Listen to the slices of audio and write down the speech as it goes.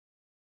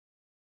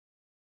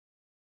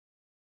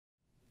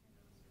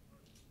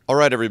All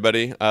right,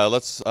 everybody,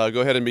 let's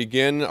go ahead and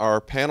begin our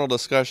panel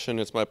discussion.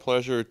 It's my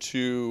pleasure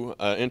to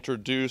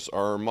introduce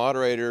our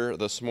moderator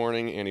this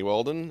morning, Andy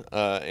Weldon.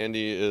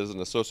 Andy is an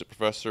associate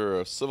professor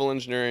of civil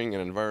engineering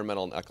and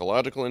environmental and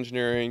ecological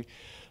engineering.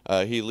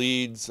 He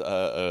leads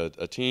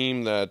a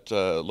team that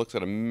looks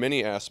at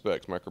many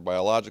aspects: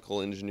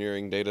 microbiological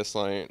engineering, data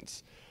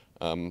science,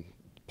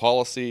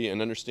 policy, and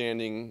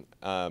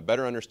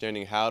better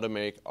understanding how to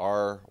make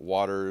our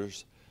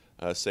waters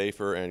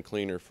safer and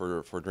cleaner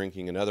for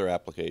drinking and other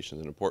applications,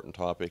 an important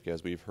topic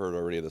as we've heard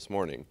already this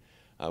morning.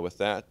 With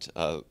that,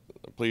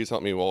 please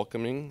help me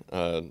welcoming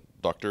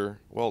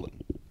Dr.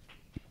 Weldon.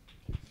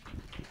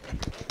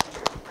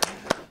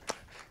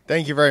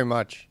 Thank you very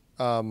much.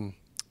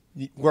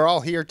 We're all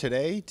here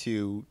today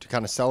to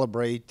kind of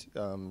celebrate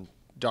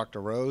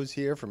Dr. Rose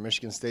here from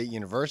Michigan State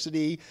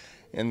University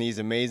and these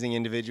amazing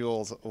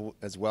individuals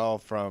as well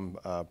from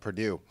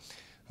Purdue.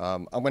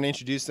 I'm going to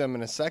introduce them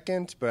in a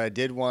second, but I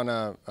did want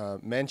to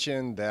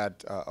mention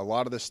that a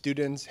lot of the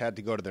students had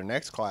to go to their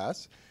next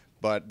class,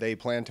 but they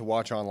plan to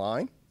watch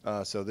online.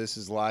 So this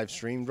is live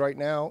streamed right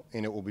now,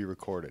 and it will be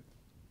recorded.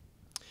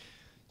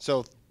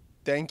 So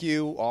thank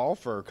you all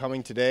for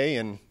coming today,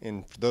 and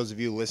for those of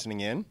you listening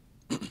in.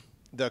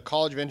 The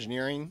College of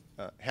Engineering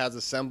has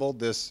assembled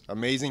this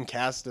amazing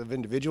cast of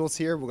individuals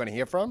here we're going to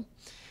hear from,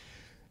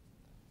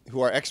 who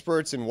are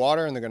experts in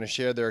water, and they're going to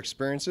share their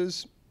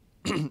experiences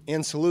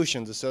and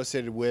solutions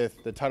associated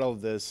with the title of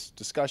this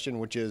discussion,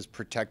 which is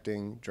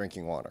Protecting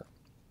Drinking Water.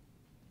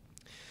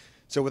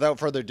 So without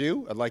further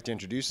ado, I'd like to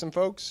introduce some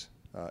folks.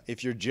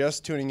 If you're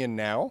just tuning in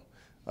now,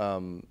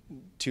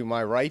 to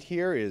my right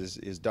here is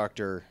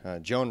Dr.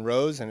 Joan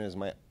Rose, and it is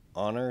my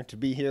honor to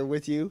be here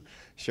with you,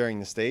 sharing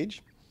the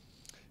stage.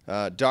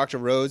 Dr.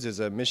 Rose is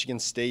a Michigan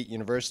State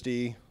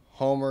University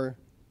Homer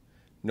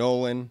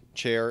Nowlin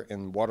Chair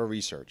in Water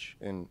Research,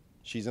 and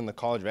she's in the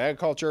College of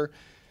Agriculture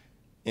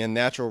and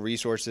Natural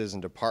Resources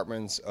and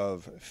Departments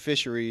of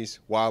Fisheries,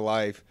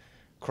 Wildlife,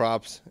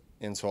 Crops,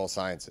 and Soil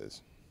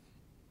Sciences.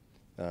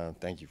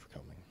 Thank you for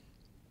coming.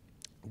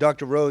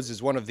 Dr. Rose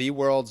is one of the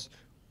world's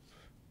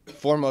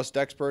foremost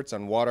experts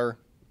on water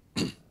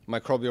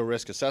microbial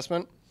risk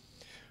assessment.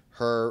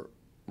 Her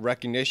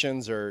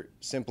recognitions are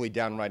simply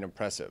downright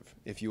impressive.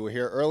 If you were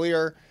here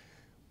earlier,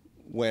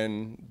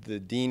 when the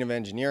Dean of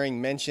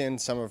Engineering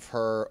mentioned some of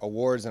her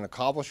awards and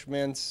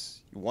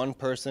accomplishments, one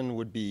person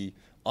would be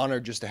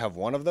honored just to have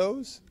one of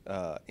those,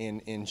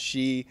 and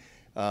she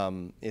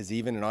is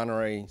even an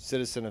honorary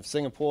citizen of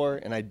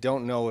Singapore, and I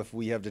don't know if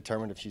we have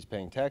determined if she's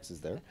paying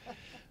taxes there.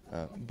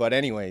 But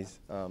anyways,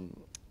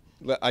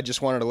 I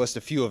just wanted to list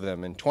a few of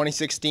them. In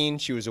 2016,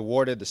 she was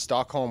awarded the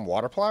Stockholm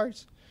Water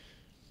Prize,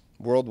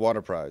 World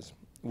Water Prize,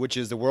 which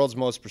is the world's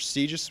most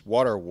prestigious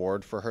water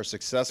award for her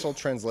successful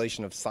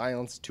translation of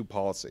science to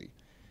policy,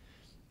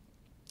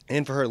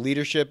 and for her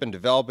leadership in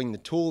developing the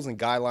tools and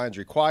guidelines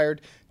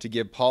required to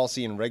give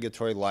policy and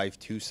regulatory life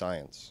to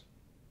science.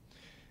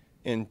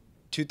 In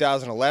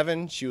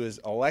 2011, she was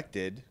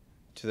elected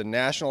to the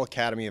National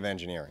Academy of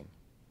Engineering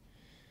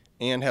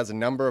and has a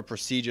number of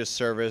prestigious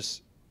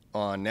service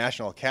on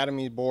National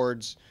Academy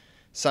boards,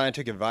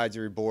 scientific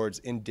advisory boards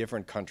in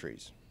different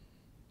countries.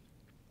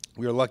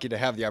 We are lucky to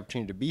have the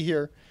opportunity to be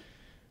here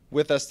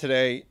with us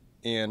today,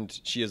 and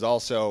she is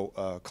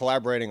also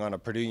collaborating on a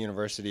Purdue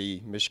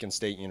University, Michigan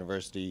State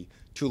University,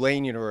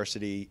 Tulane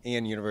University,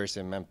 and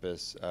University of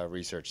Memphis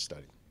research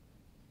study.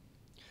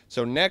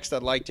 So next,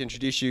 I'd like to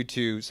introduce you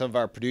to some of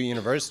our Purdue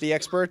University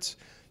experts.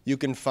 You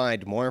can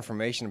find more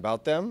information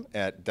about them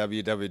at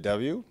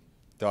www.purdue.edu.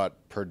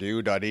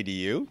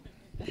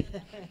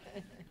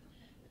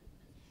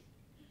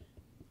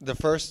 The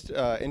first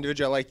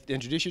individual I'd like to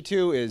introduce you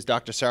to is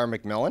Dr. Sarah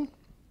McMillan.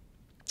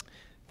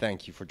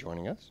 Thank you for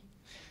joining us.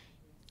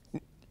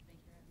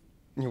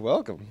 You're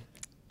welcome.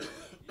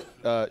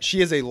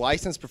 She is a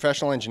licensed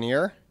professional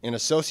engineer and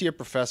associate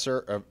professor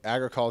of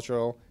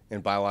agricultural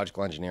and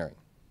biological engineering.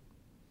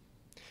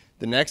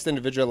 The next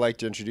individual I'd like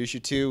to introduce you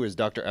to is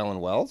Dr. Ellen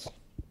Wells.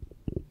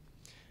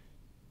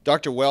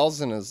 Dr. Wells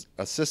is an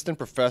assistant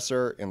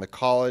professor in the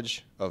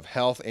College of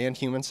Health and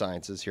Human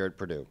Sciences here at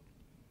Purdue.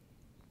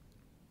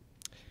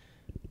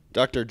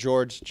 Dr.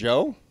 George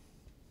Joe,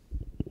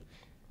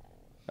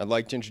 I'd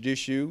like to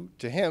introduce you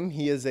to him.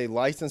 He is a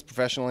licensed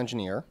professional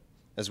engineer,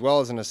 as well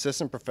as an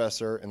assistant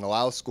professor in the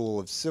Lau School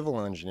of Civil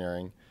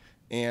Engineering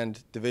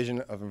and Division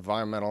of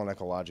Environmental and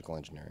Ecological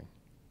Engineering.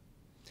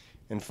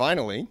 And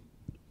finally,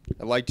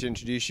 I'd like to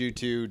introduce you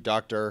to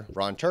Dr.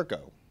 Ron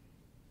Turco.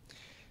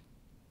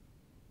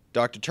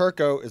 Dr.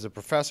 Turco is a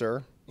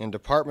professor and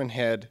department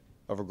head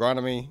of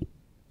agronomy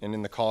and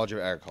in the College of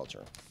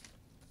Agriculture.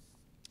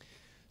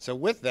 So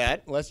with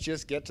that, let's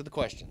just get to the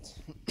questions.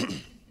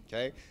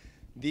 Okay.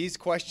 These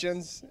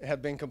questions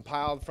have been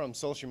compiled from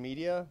social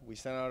media. We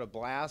sent out a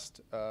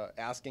blast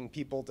asking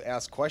people to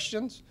ask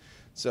questions.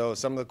 So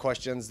some of the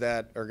questions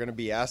that are going to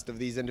be asked of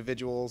these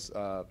individuals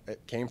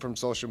came from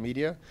social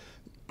media.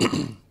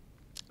 And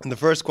the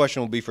first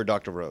question will be for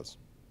Dr. Rose.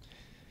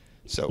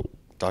 So,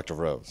 Dr.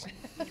 Rose.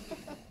 Hope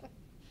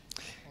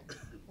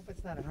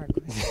it's not a hard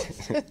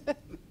question.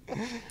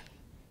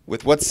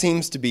 With what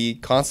seems to be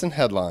constant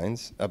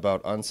headlines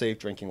about unsafe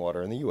drinking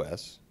water in the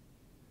U.S.,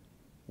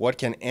 what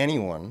can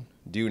anyone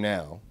do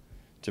now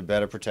to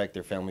better protect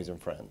their families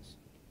and friends?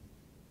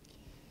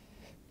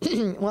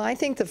 Well, I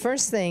think the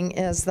first thing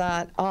is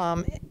that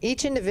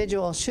each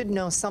individual should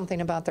know something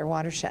about their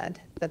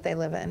watershed that they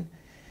live in.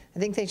 I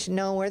think they should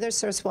know where their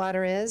source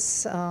water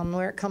is,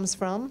 where it comes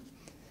from,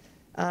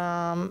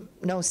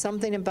 know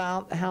something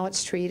about how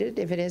it's treated,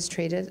 if it is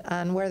treated,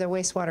 and where their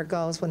wastewater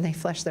goes when they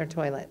flush their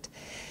toilet.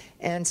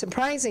 And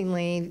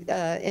surprisingly,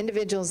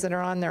 individuals that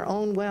are on their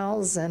own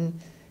wells and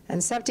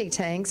septic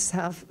tanks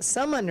have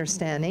some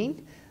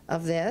understanding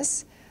of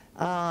this,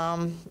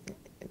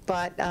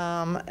 but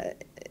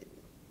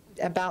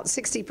about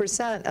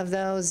 60% of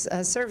those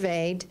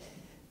surveyed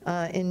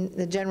in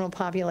the general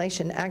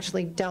population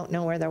actually don't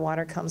know where their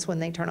water comes when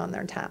they turn on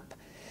their tap.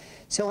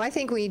 So I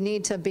think we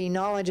need to be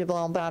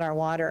knowledgeable about our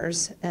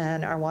waters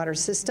and our water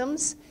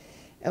systems.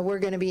 We're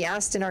going to be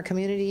asked in our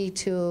community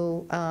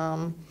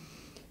to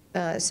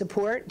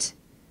support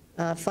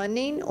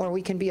funding, or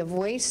we can be a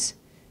voice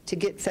to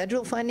get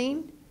federal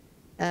funding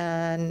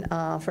and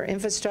for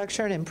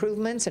infrastructure and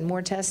improvements and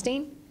more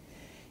testing.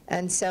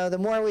 And so the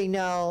more we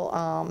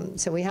know,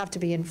 so we have to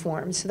be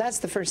informed. So that's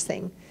the first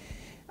thing.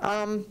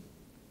 I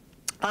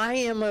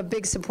am a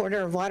big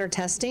supporter of water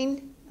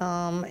testing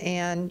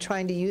and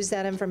trying to use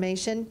that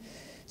information.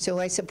 So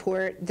I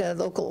support the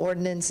local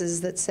ordinances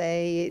that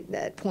say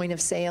that point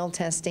of sale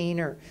testing,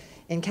 or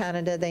in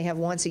Canada they have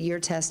once a year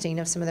testing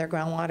of some of their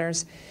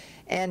groundwaters.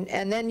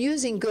 And then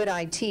using good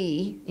IT,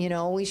 you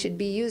know, we should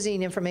be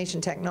using information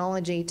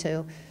technology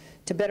to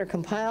better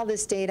compile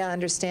this data,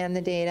 understand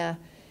the data,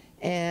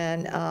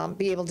 and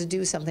be able to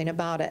do something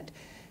about it.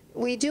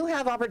 We do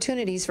have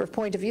opportunities for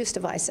point-of-use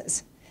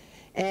devices,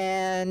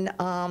 and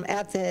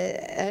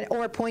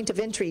or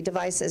point-of-entry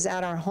devices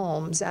at our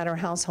homes, at our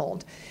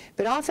household.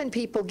 But often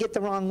people get the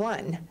wrong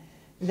one.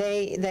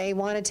 They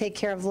want to take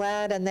care of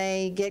lead, and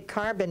they get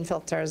carbon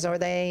filters, or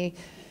they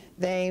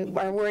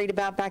are worried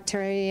about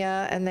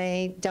bacteria, and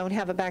they don't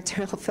have a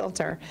bacterial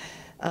filter,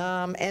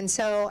 and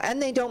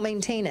they don't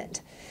maintain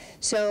it.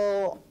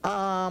 So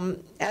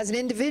as an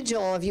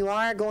individual, if you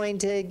are going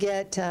to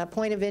get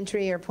point of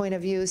entry or point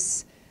of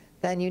use,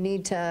 then you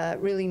need to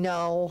really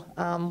know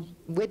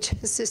which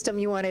system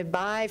you want to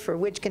buy for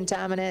which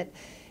contaminant,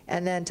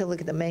 and then to look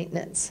at the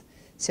maintenance.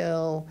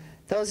 So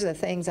those are the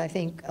things I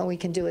think we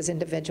can do as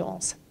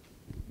individuals.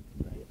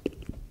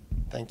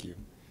 Thank you.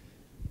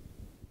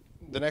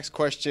 The next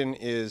question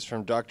is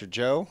from Dr.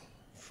 Joe.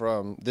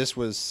 This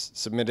was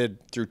submitted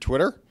through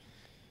Twitter.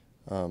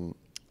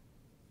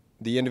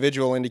 The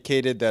individual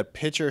indicated that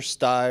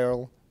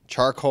pitcher-style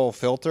charcoal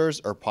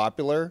filters are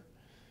popular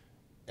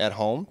at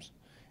homes,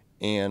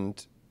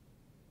 and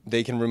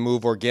they can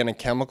remove organic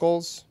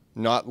chemicals,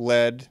 not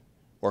lead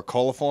or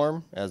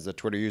coliform, as the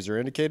Twitter user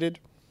indicated.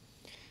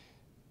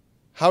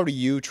 How do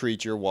you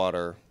treat your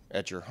water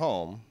at your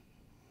home,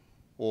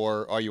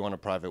 or are you on a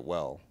private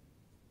well?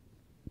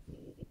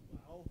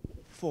 Well,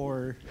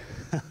 for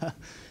a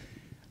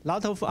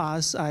lot of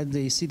us at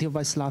the city of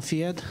West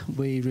Lafayette,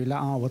 we rely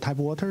on our tap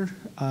water,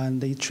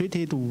 and they treat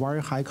it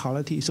very high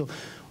quality. So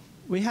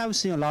we have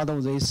seen a lot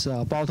of these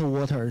bottled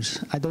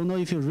waters. I don't know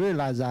if you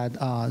realize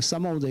that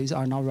some of these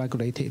are not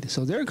regulated.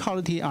 So their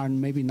quality are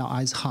maybe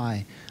not as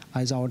high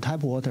as our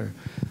tap water.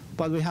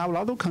 But we have a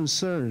lot of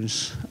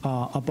concerns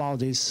about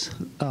this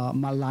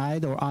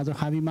lead or other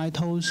heavy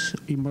metals,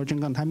 emerging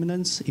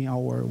contaminants in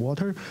our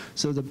water.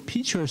 So the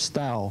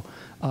pitcher-style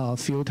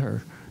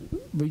filter,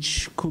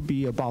 which could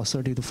be about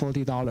 $30 to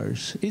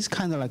 $40, is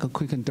kind of like a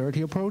quick and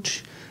dirty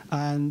approach.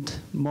 And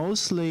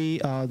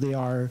mostly we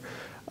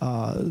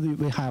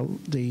have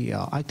the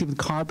active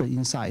carbon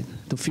inside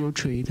to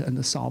filtrate and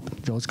absorb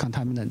those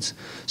contaminants.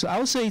 So I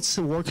would say it's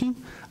working.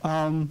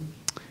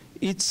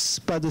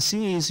 But the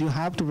thing is, you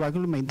have to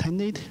regularly maintain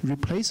it,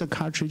 replace the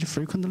cartridge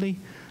frequently.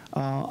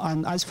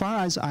 And as far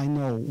as I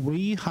know,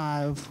 we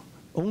have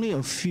only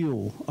a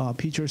few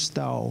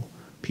pitcher-style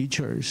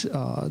pitchers,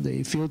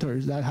 the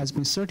filters that has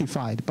been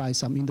certified by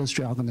some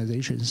industry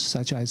organizations,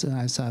 such as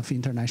NSF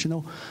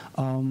International.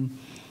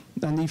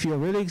 And if you're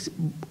really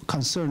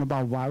concerned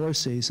about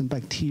viruses and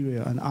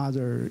bacteria and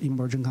other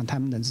emerging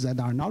contaminants that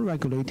are not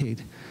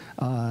regulated,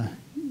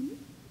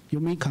 you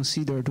may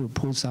consider to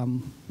put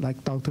some,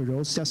 like Dr.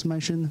 Rose just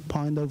mentioned,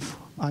 point of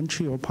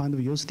entry or point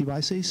of use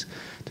devices,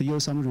 to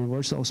use some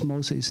reverse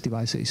osmosis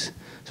devices.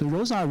 So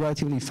those are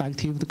relatively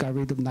effective to get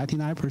rid of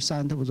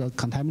 99% of the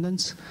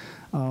contaminants.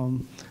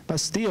 But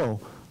still,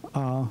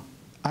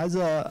 as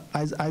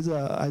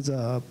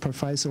a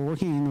professor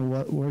working in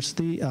the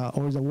university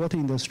or the water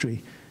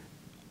industry,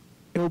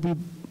 it would be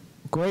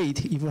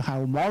great if we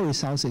have more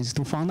resources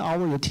to fund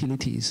our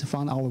utilities,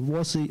 fund our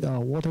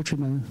water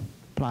treatment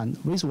plant,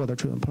 wastewater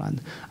treatment plant,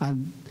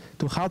 and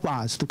to help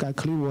us to get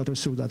clean water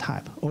through the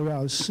tap. Or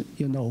else,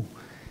 you know,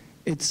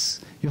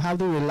 you have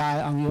to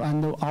rely on you,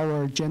 and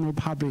our general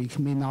public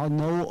may not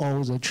know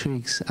all the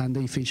tricks and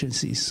the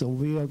efficiencies, so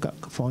we will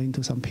fall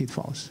into some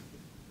pitfalls.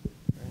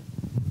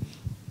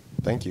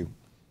 Thank you.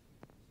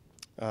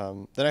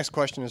 The next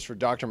question is for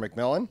Dr.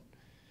 McMillan.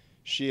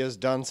 She has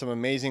done some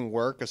amazing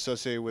work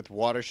associated with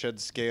watershed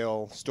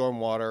scale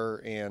stormwater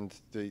and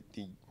the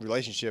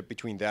relationship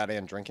between that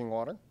and drinking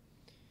water.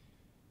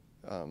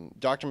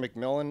 Dr.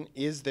 McMillan,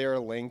 is there a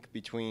link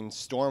between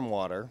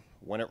stormwater,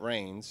 when it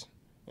rains,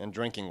 and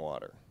drinking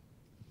water?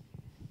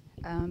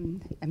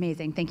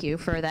 Amazing. Thank you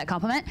for that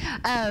compliment.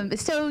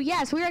 So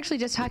yes, we were actually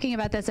just talking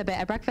about this a bit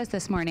at breakfast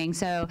this morning,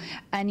 so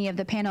any of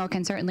the panel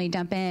can certainly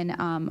jump in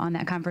on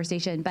that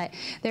conversation. But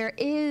there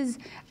is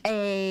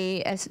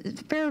a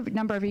fair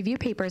number of review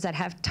papers that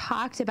have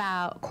talked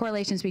about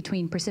correlations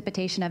between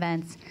precipitation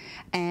events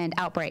and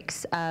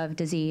outbreaks of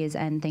disease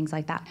and things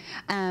like that.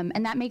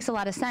 And that makes a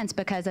lot of sense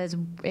because as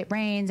it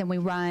rains and we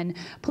run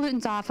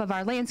pollutants off of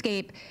our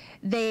landscape,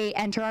 they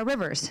enter our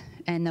rivers,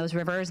 and those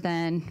rivers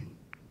then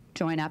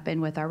join up in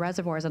with our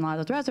reservoirs, and a lot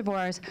of those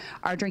reservoirs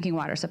are drinking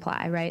water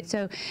supply, right?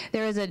 So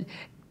there is a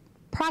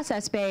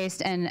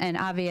process-based and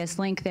obvious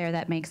link there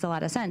that makes a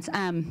lot of sense.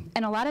 And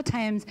a lot of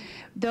times,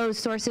 those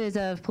sources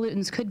of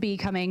pollutants could be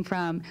coming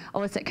from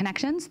illicit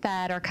connections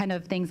that are kind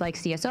of things like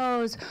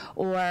CSOs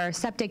or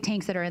septic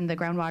tanks that are in the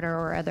groundwater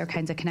or other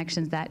kinds of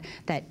connections that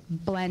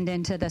blend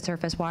into the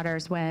surface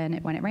waters when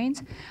it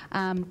rains.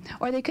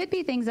 Or they could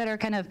be things that are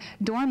kind of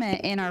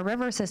dormant in our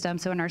river system,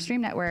 so in our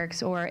stream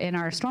networks or in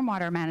our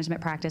stormwater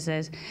management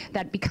practices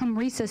that become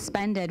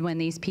resuspended when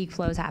these peak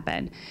flows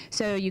happen.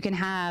 So you can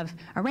have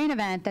a rain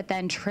event that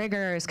then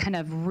triggers kind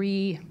of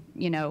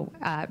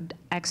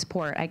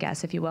export, I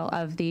guess, if you will,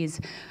 of these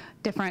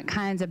different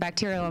kinds of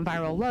bacterial and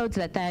viral loads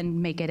that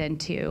then make it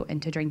into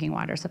drinking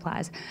water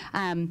supplies.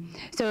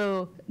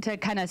 So to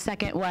kind of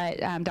second what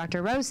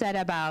Dr. Rose said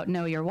about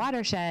know your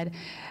watershed,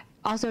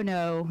 also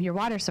know your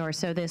water source.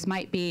 So this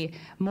might be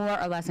more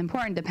or less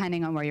important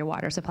depending on where your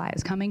water supply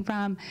is coming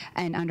from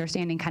and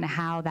understanding kind of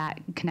how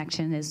that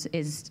connection is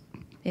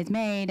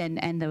made,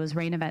 and those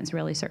rain events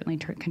really certainly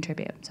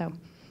contribute. So.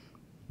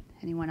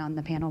 Anyone on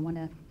the panel want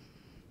to?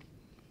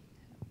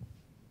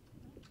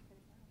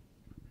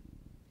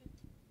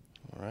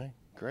 All right,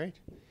 great.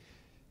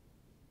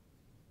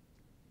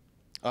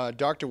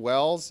 Dr.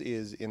 Wells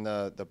is in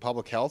the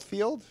public health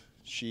field.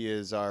 She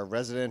is our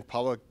resident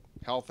public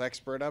health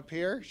expert up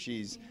here.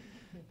 She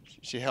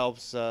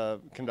helps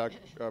conduct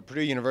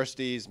Purdue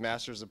University's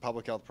Masters of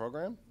Public Health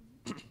program.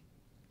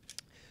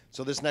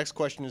 So this next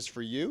question is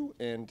for you,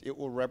 and it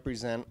will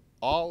represent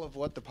all of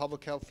what the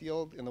public health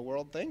field in the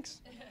world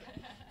thinks.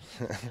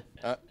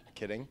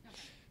 Kidding.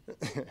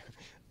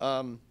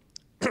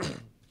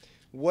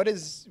 What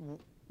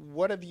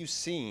have you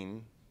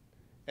seen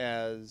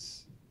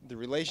as the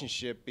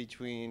relationship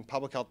between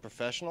public health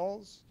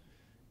professionals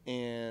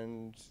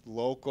and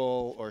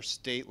local or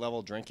state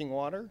level drinking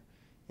water?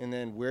 And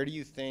then where do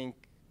you think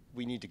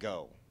we need to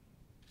go?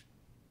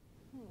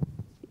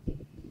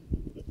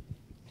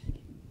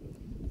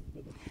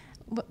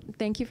 Well,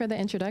 thank you for the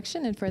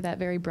introduction and for that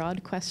very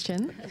broad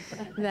question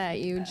that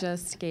you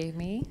just gave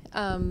me.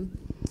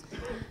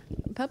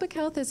 Public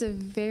health is a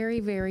very,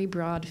 very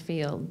broad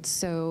field,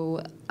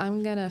 so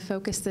I'm going to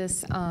focus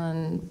this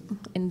on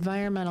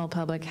environmental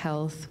public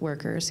health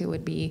workers who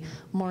would be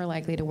more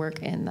likely to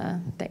work in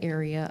the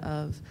area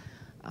of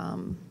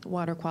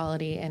water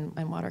quality and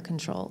water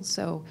control.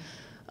 So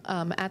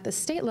at the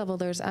state level,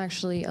 there's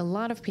actually a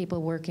lot of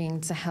people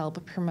working to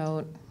help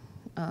promote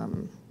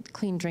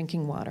clean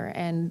drinking water.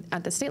 And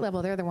at the state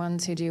level, they're the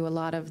ones who do a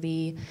lot of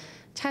the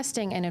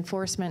testing and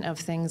enforcement of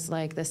things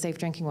like the Safe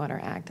Drinking Water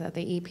Act that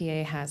the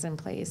EPA has in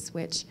place,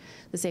 which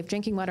the Safe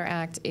Drinking Water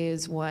Act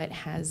is what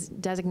has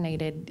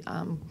designated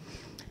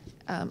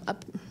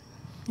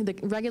the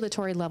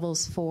regulatory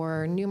levels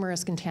for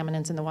numerous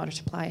contaminants in the water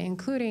supply,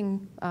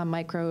 including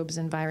microbes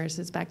and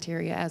viruses,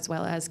 bacteria, as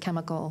well as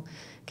chemical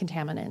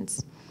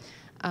contaminants.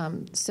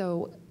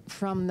 So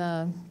from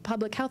the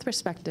public health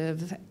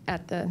perspective,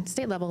 at the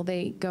state level,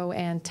 they go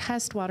and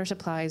test water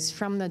supplies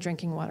from the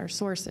drinking water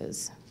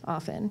sources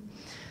often.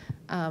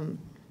 And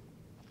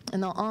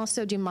they'll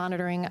also do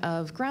monitoring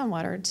of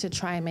groundwater to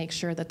try and make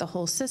sure that the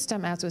whole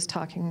system, as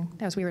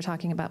we were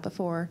talking about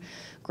before,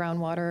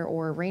 groundwater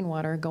or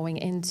rainwater going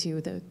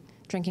into the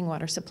drinking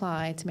water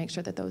supply to make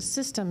sure that those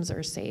systems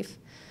are safe.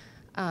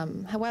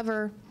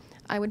 However,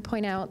 I would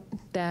point out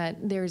that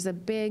there's a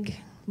big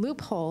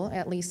loophole,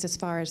 at least as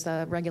far as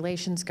the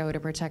regulations go to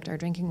protect our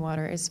drinking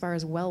water, as far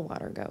as well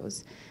water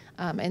goes.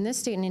 In this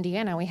state in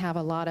Indiana, we have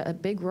a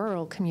big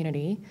rural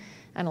community,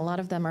 and a lot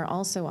of them are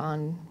also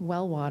on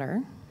well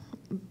water.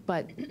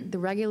 But the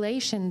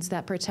regulations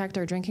that protect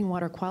our drinking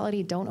water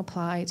quality don't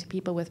apply to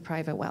people with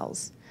private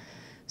wells.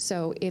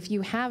 So if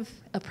you have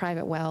a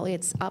private well,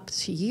 it's up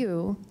to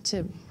you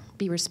to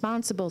be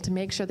responsible to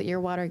make sure that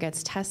your water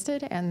gets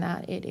tested and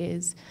that it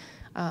is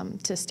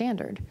to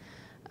standard.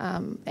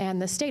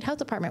 And the state health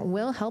department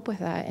will help with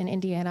that in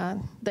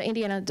Indiana. The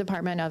Indiana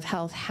Department of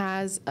Health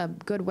has a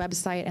good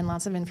website and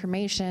lots of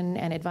information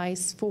and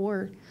advice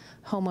for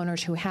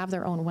homeowners who have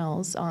their own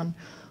wells on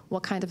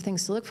what kind of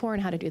things to look for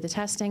and how to do the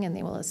testing, and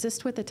they will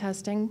assist with the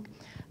testing.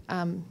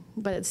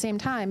 But at the same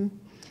time,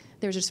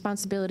 there's a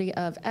responsibility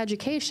of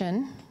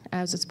education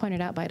as was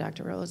pointed out by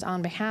Dr. Rose,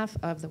 on behalf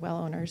of the well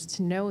owners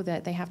to know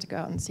that they have to go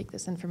out and seek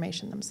this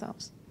information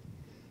themselves.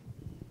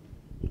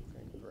 Okay,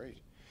 great.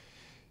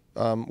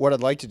 What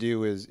I'd like to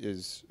do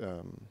is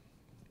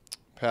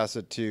pass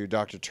it to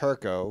Dr.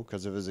 Turco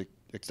because of his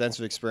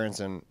extensive experience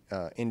in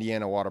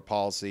Indiana water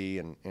policy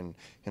and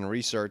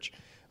research.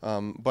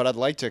 But I'd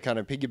like to kind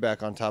of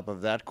piggyback on top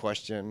of that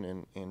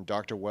question and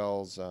Dr.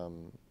 Wells'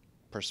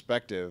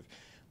 perspective.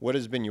 What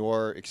has been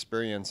your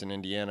experience in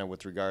Indiana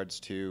with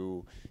regards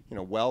to,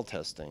 well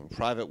testing,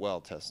 private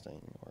well testing,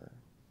 or?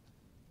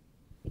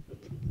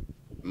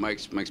 My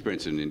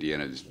experience in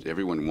Indiana is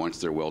everyone wants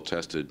their well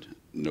tested.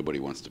 Nobody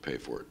wants to pay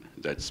for it.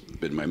 That's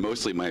been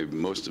most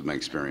of my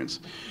experience.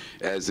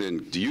 As in,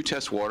 do you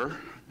test water?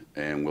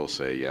 And we'll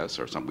say yes,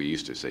 or we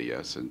used to say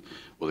yes. And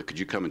well, could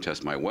you come and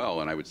test my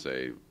well? And I would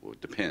say, well,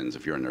 it depends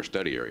if you're in their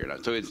study area or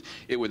not. So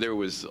there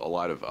was a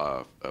lot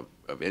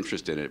of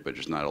interest in it, but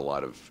just not a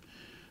lot of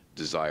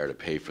desire to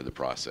pay for the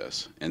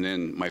process. And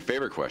then my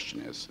favorite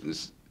question is, and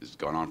this has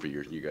gone on for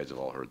years, and you guys have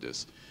all heard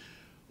this: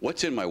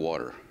 what's in my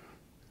water?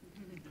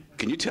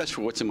 Can you test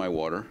for what's in my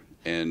water?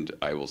 And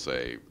I will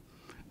say,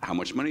 how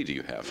much money do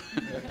you have?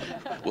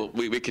 Well,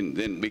 we can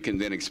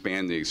then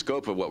expand the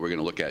scope of what we're going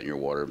to look at in your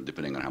water,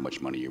 depending on how much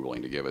money you're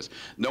willing to give us.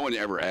 No one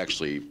ever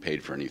actually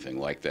paid for anything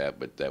like that,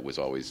 but that was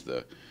always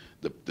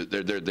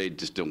they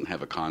just don't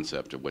have a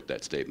concept of what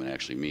that statement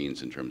actually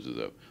means in terms of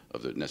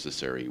the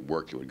necessary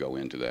work that would go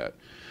into that.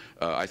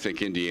 I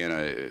think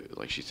Indiana,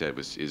 like she said,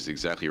 is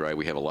exactly right.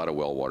 We have a lot of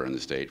well water in the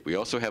state. We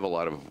also have a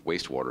lot of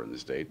wastewater in the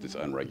state that's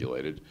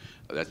unregulated.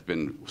 That's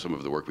been some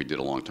of the work we did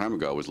a long time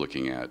ago, was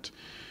looking at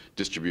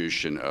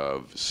distribution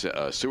of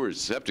sewage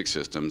septic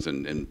systems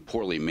and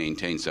poorly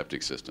maintained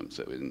septic systems.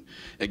 So,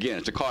 again,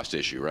 it's a cost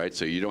issue, right?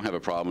 So you don't have a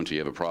problem until you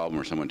have a problem,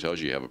 or someone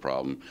tells you have a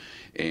problem.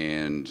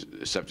 And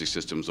septic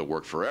systems will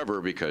work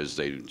forever because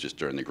they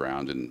just are in the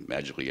ground and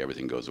magically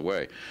everything goes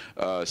away.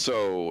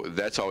 So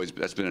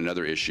that's been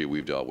another issue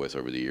we've dealt with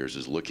over the years,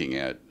 is looking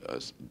at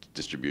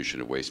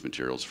distribution of waste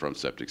materials from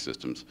septic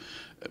systems,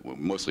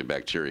 mostly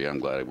bacteria. I'm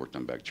glad I worked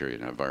on bacteria,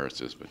 not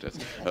viruses, but that's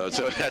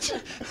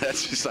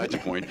beside the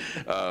point.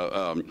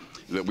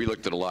 We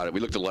looked at a lot of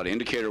did a lot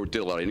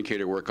of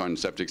indicator work on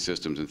septic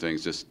systems and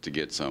things, just to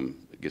get some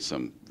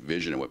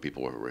vision of what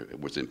people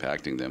was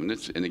impacting them.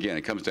 And again,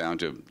 it comes down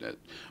to,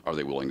 are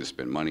they willing to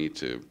spend money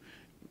to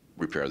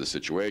repair the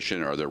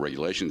situation? Are there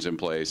regulations in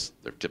place?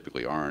 There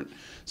typically aren't.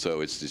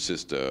 So it's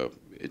just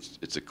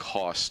it's a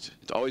cost.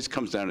 It always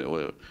comes down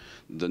to,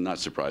 not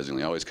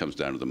surprisingly, always comes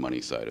down to the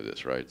money side of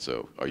this, right?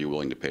 So are you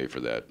willing to pay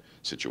for that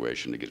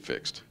situation to get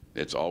fixed?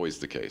 It's always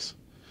the case.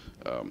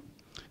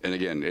 And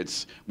again,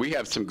 we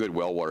have some good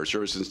well water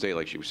services in the state.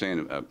 Like she was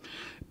saying,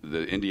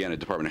 the Indiana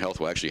Department of Health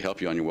will actually help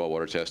you on your well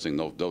water testing.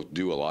 They'll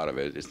do a lot of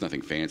it. It's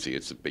nothing fancy.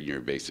 It's your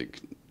basic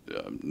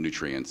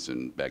nutrients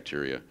and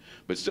bacteria.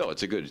 But still,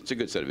 it's a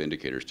good set of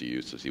indicators to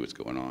use to see what's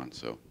going on.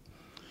 So,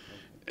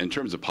 in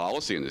terms of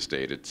policy in the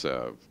state, it's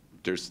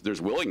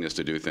there's willingness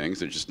to do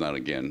things. There's just not,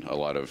 again, a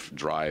lot of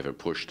drive or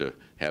push to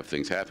have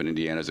things happen.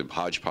 Indiana's a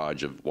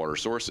hodgepodge of water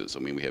sources. I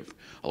mean, we have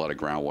a lot of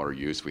groundwater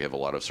use. We have a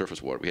lot of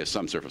surface water. We have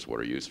some surface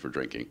water use for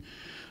drinking.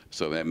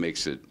 So that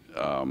makes it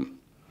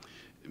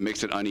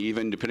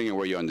uneven depending on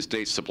where you are in the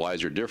state.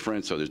 Supplies are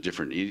different, so there's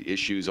different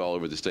issues all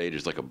over the state.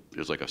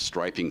 There's like a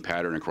striping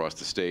pattern across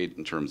the state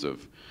in terms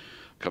of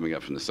coming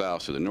up from the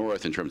south to the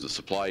north, in terms of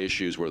supply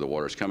issues, where the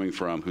water's coming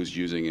from, who's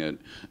using it,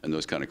 and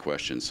those kind of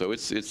questions. So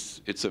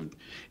it's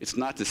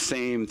not the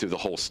same through the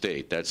whole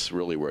state. That's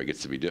really where it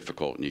gets to be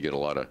difficult, and you get a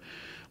lot of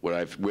what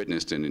I've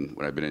witnessed when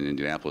I've been in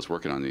Indianapolis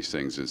working on these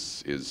things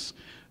is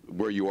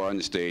where you are in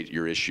the state,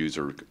 your issues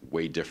are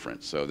way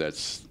different. So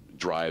that's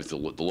drives the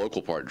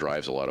local part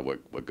drives a lot of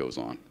what goes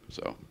on.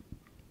 So.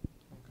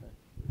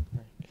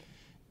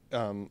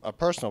 A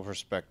personal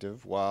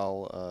perspective,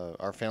 while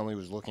our family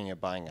was looking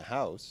at buying a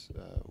house,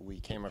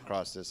 we came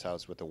across this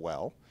house with a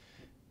well,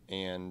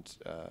 and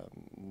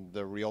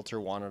the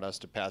realtor wanted us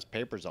to pass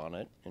papers on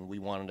it, and we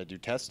wanted to do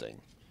testing.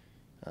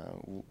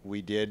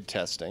 We did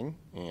testing,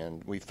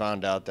 and we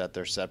found out that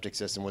their septic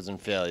system was in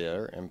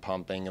failure and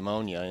pumping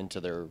ammonia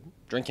into their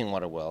drinking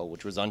water well,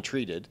 which was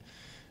untreated,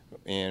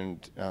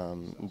 and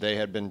they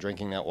had been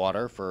drinking that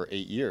water for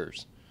 8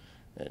 years.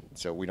 And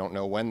so we don't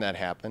know when that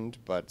happened,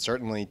 but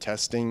certainly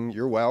testing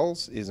your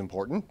wells is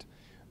important.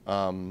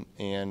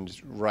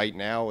 And right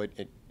now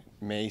it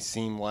may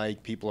seem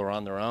like people are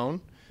on their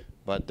own,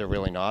 but they're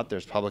really not.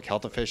 There's public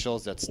health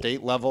officials at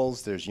state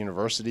levels. There's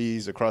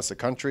universities across the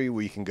country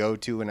we can go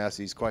to and ask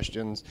these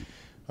questions.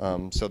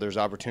 So there's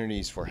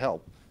opportunities for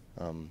help.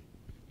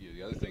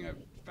 The other thing I've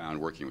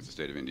found working with the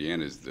state of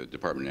Indiana is the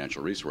Department of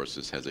Natural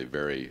Resources has a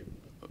very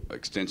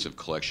extensive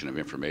collection of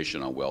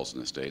information on wells in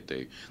the state.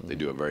 They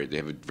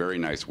have a very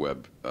nice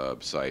web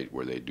site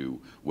where they do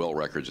well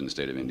records in the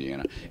state of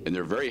Indiana, and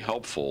they're very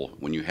helpful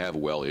when you have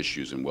well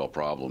issues and well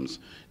problems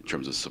in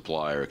terms of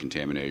supply or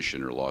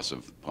contamination or loss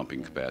of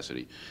pumping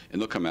capacity,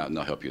 and they'll come out and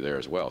they'll help you there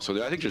as well.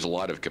 So I think there's a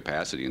lot of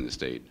capacity in the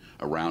state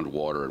around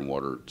water and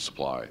water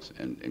supplies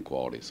and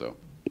quality. So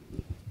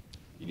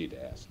you need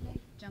to ask.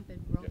 Jump in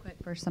real quick.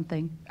 for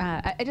something.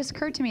 It just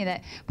occurred to me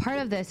that part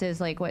of this is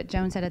like what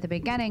Joan said at the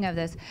beginning of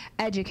this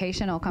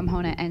educational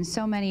component, and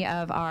so many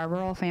of our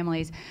rural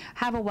families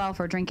have a well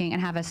for drinking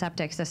and have a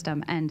septic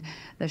system, and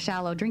the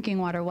shallow drinking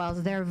water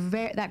wells,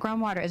 that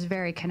groundwater is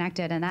very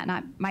connected, and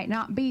that might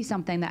not be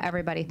something that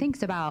everybody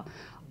thinks about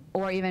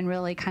or even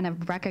really kind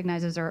of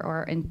recognizes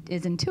or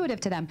is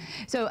intuitive to them.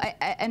 So,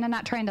 and I'm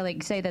not trying to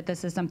like say that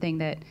this is something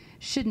that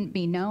shouldn't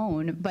be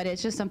known, but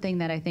it's just something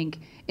that I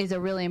think is a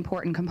really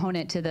important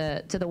component to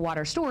the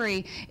water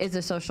story, is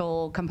the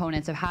social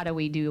components of how do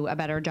we do a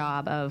better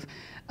job of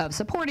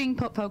supporting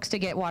folks to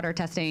get water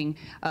testing,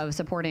 of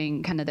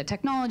supporting kind of the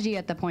technology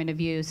at the point of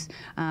use.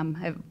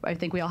 I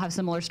think we all have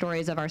similar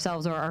stories of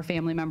ourselves or our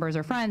family members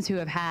or friends who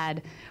have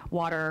had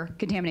water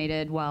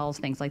contaminated wells,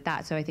 things like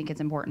that. So I think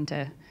it's important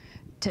to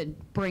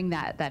bring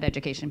that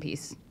education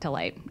piece to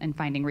light, and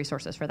finding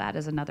resources for that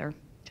is another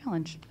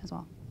challenge as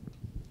well.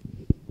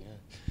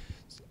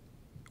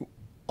 Yeah.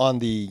 On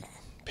the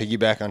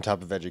piggyback on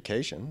top of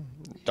education,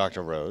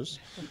 Dr. Rose,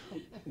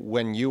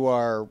 when you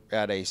are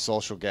at a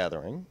social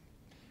gathering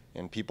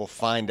and people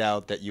find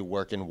out that you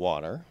work in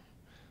water,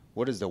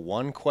 what is the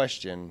one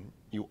question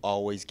you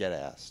always get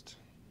asked?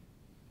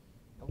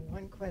 The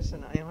one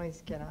question I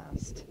always get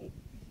asked.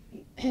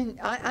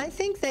 I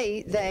think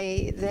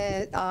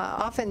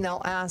often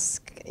they'll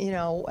ask,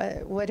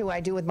 what do I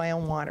do with my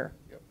own water?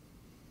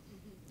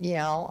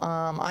 Yep.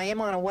 I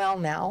am on a well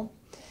now.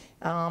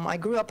 I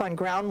grew up on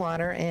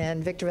groundwater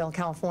in Victorville,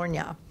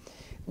 California,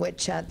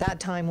 which at that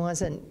time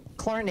wasn't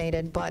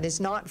chlorinated, but is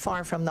not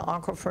far from the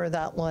aquifer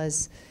that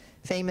was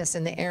famous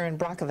in the Aaron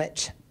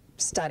Brockovich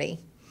study.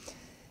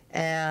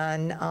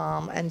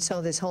 And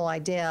so this whole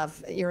idea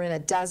of you're in a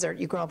desert,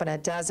 you grow up in a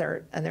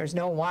desert, and there's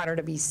no water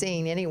to be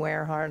seen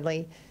anywhere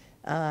hardly,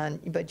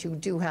 but you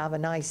do have a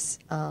nice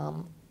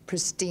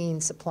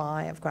pristine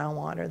supply of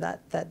groundwater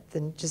that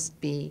can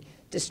just be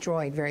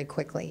destroyed very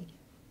quickly,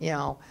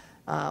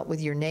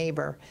 with your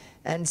neighbor.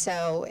 And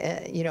so,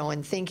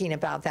 in thinking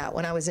about that,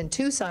 when I was in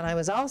Tucson, I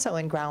was also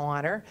in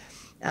groundwater.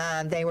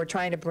 They were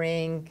trying to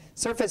bring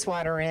surface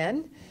water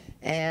in.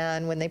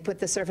 And when they put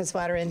the surface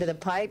water into the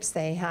pipes,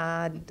 they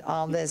had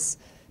all this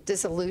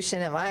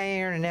dissolution of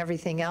iron and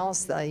everything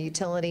else. The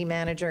utility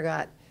manager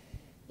got,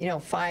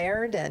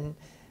 fired, and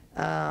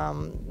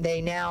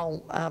they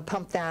now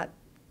pump that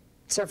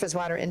surface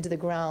water into the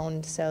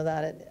ground so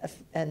that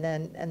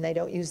and they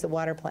don't use the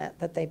water plant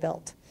that they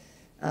built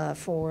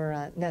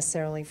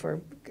necessarily for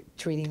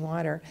treating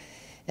water.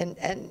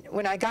 And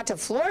when I got to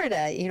Florida,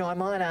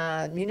 I'm on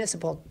a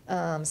municipal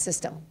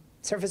system,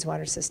 surface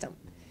water system.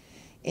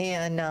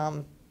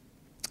 And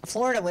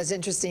Florida was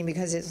interesting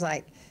because it's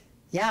like,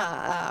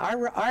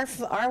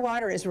 our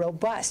water is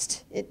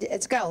robust.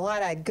 It's got a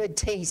lot of good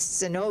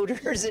tastes and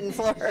odors in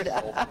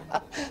Florida.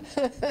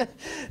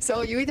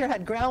 So you either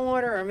had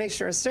groundwater or a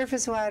mixture of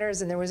surface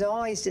waters, and there was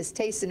always just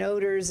tastes and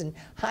odors and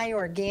high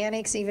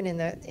organics. Even in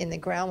the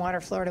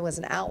groundwater, Florida was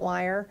an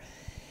outlier.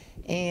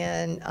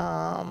 And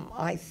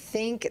I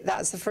think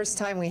that's the first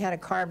time we had a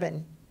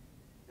carbon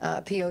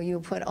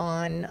POU put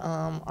on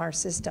our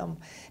system.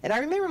 And I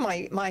remember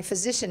my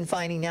physician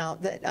finding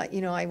out that,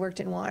 I worked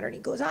in water, and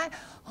he goes, I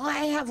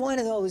have one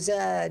of those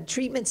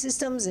treatment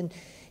systems, and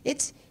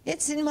it's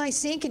in my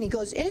sink, and he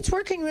goes, and it's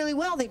working really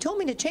well. They told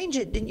me to change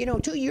it,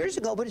 2 years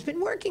ago, but it's been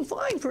working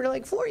fine for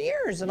like 4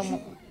 years. And I'm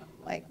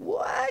like,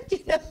 what?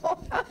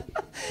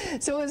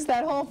 So it's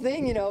that whole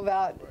thing,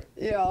 about,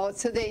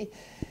 so they,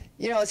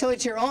 so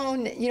it's your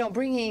own,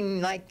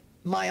 bringing like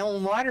my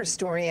own water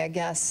story, I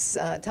guess,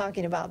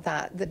 talking about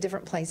that, the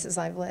different places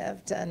I've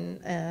lived,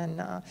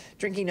 and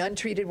drinking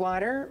untreated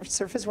water,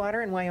 surface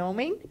water in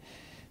Wyoming,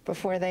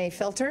 before they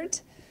filtered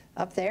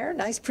up there.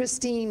 Nice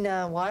pristine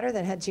water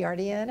that had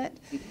Giardia in it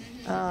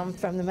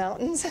from the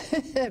mountains,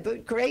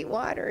 but great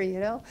water,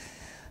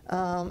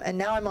 And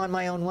now I'm on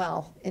my own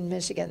well in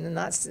Michigan, and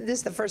this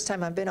is the first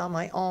time I've been on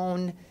my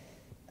own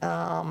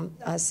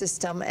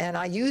system, and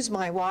I use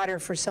my water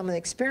for some of the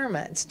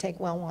experiments, take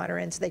well water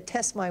in, so they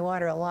test my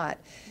water a lot.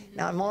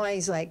 Now I'm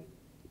always like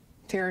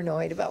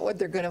paranoid about what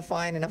they're going to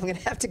find, and I'm going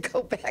to have to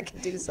go back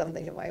and do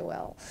something to my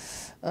well.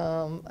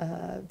 So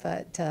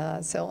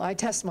I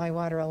test my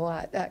water a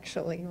lot,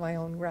 actually, my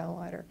own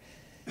groundwater.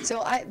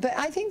 But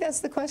I think that's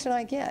the question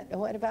I get.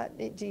 What about,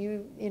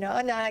 do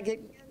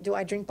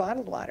I drink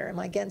bottled water? Am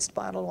I against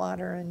bottled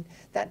water and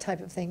that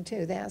type of thing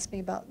too? They ask me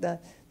about the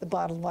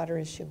bottled water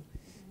issue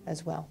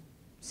as well.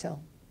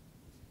 So,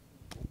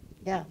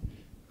 yeah.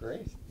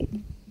 Great.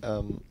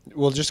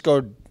 We'll just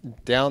go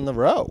down the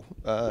row.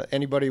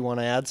 Anybody want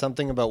to add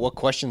something about what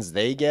questions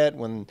they get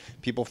when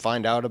people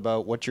find out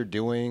about what you're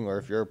doing, or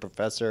if you're a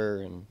professor?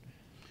 And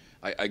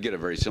I get a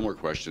very similar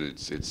question.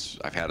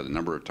 I've had it a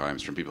number of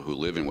times from people who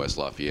live in West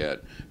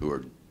Lafayette who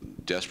are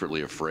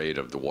desperately afraid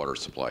of the water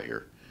supply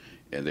here.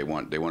 And they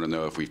want to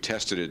know if we've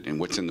tested it and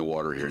what's in the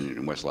water here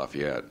in West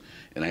Lafayette.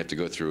 And I have to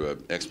go through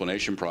an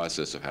explanation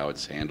process of how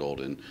it's handled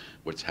and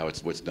what's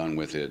done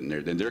with it. And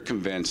they're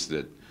convinced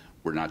that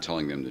we're not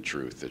telling them the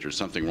truth, that there's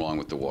something wrong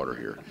with the water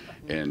here.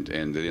 And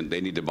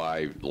they need to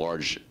buy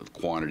large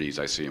quantities,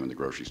 I see them in the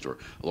grocery store,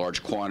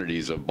 large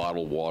quantities of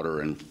bottled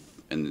water, and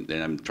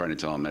I'm trying to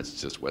tell them that's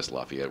just West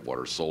Lafayette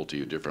water sold to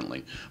you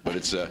differently. But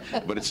it's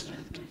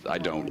I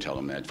don't tell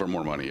them that for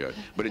more money.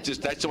 But it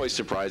just, that's always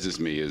surprises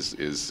me is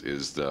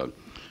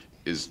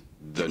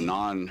the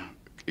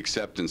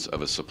non-acceptance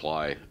of a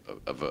supply,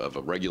 of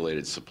a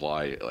regulated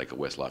supply like a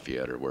West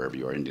Lafayette or wherever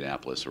you are,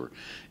 Indianapolis,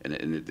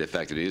 and the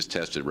fact that it is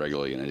tested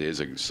regularly and it is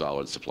a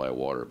solid supply of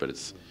water, but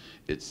it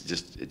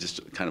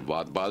just kind of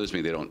bothers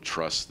me they don't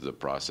trust the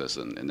process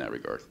in that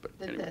regard. But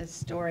anyway. The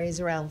stories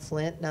around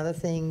Flint and other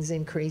things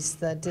increase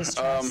the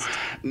distrust?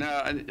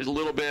 No, a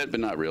little bit,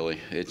 but not really.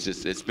 It's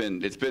just, there's been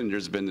this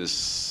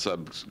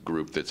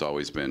subgroup that's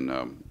always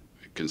been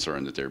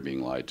concerned that they're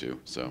being lied to,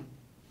 so.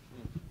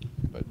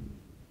 But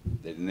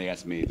they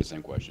ask me the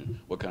same question,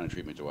 what kind of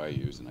treatment do I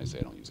use? And I say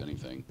I don't use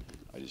anything.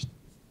 I just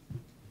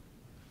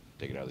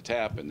take it out of the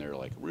tap, and they're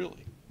like,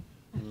 really?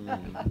 I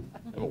have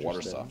a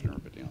water softener,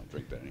 but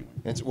drink that anyway.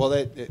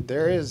 Well,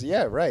 there is,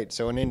 yeah, right.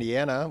 So in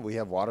Indiana, we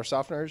have water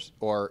softeners,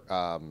 or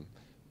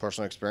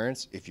personal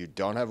experience, if you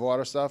don't have a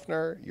water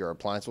softener, your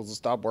appliance will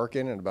stop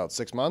working in about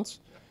 6 months,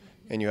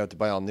 and you have to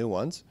buy all new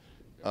ones.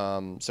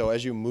 So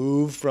as you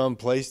move from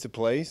place to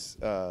place,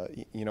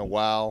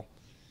 while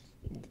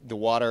the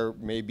water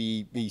may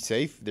be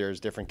safe, there's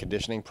different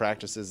conditioning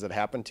practices that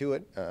happen to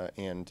it,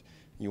 and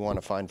you want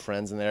to find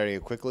friends in that area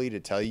quickly to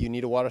tell you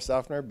need a water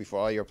softener before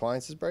all your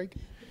appliances break.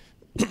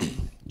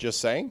 Just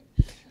saying.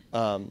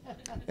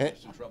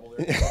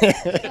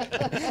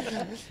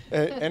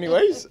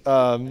 Anyways,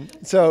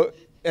 so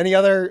any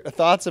other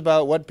thoughts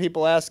about what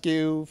people ask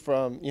you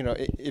from,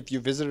 if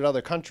you visited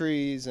other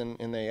countries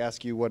and they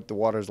ask you what the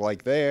water's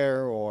like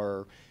there,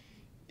 or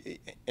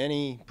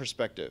any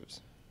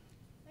perspectives?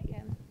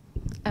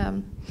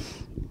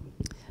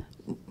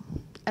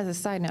 As a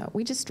side note,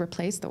 we just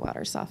replaced the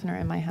water softener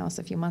in my house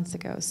a few months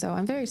ago, so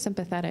I'm very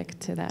sympathetic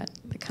to the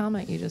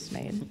comment you just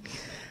made.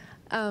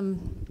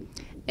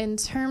 In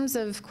terms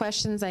of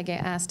questions I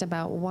get asked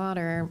about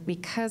water,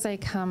 because I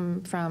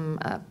come from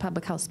a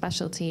public health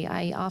specialty,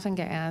 I often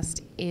get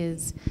asked,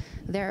 is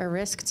there a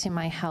risk to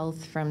my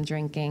health from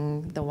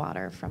drinking the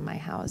water from my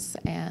house?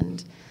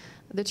 And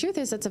the truth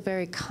is, it's a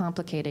very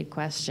complicated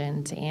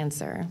question to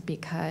answer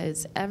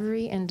because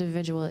every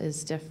individual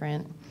is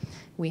different.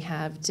 We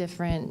have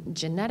different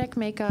genetic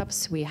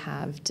makeups, we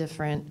have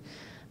different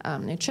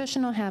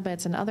nutritional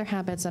habits and other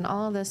habits, and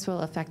all of this will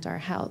affect our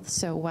health.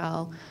 So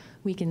while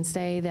we can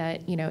say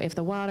that, if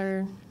the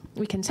water,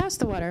 we can test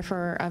the water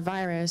for a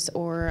virus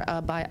or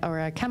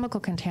a chemical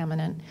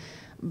contaminant,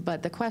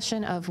 but the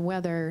question of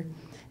whether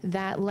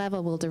that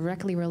level will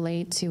directly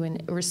relate to a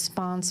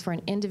response for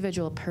an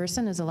individual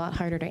person is a lot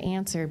harder to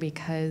answer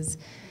because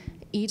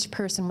each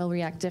person will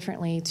react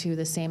differently to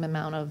the same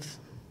amount of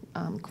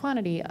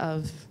quantity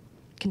of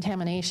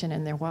contamination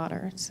in their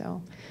water.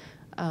 So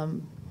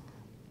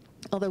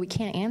although we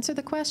can't answer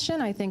the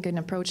question, I think an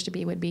approach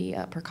would be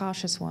a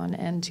precautious one,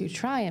 and to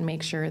try and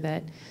make sure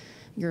that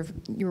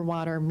your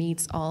water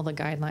meets all the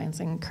guidelines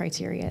and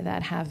criteria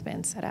that have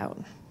been set out.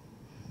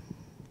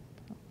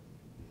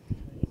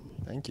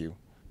 Thank you.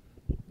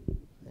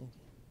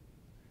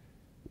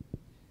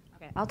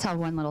 I'll tell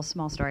one little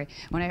small story.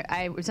 When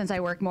since I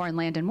work more in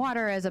land and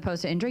water as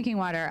opposed to in drinking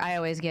water,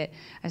 I say,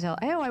 oh,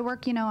 I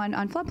work,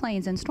 on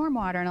floodplains and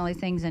stormwater and all these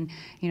things. And,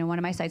 one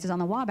of my sites is on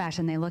the Wabash,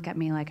 and they look at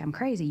me like I'm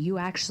crazy. You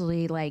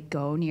actually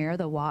go near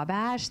the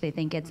Wabash? They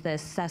think it's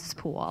this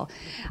cesspool.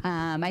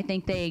 I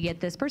think they get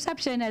this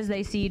perception as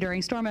they see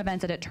during storm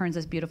events that it turns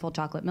this beautiful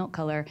chocolate milk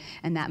color,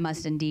 and that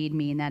must indeed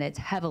mean that it's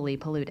heavily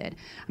polluted.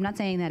 I'm not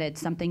saying that it's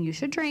something you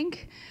should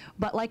drink,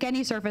 but like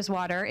any surface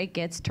water, it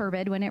gets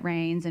turbid when it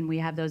rains, and we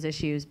have those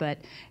issues. But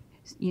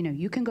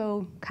you can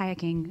go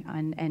kayaking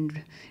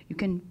and you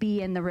can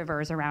be in the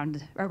rivers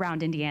around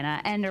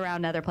Indiana and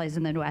around other places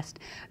in the Midwest.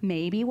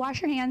 Maybe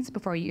wash your hands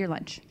before you eat your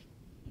lunch.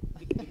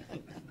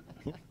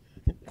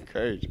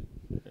 Great.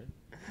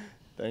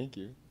 Thank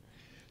you.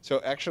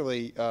 So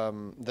actually,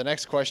 the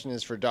next question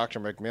is for Dr.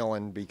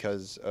 McMillan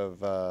because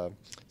of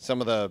some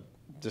of the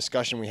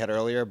discussion we had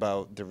earlier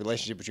about the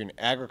relationship between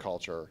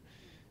agriculture,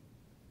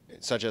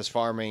 such as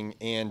farming,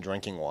 and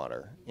drinking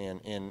water.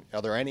 And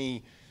are there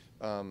any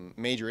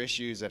major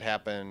issues that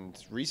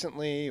happened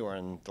recently or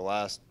in the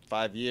last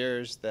 5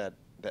 years that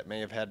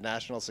may have had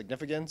national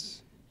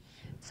significance?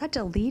 Such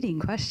a leading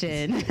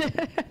question.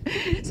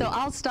 So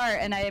I'll start,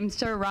 and I am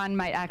sure Ron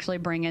might actually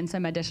bring in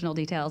some additional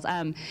details.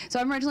 So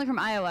I'm originally from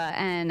Iowa,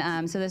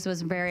 and so this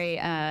was very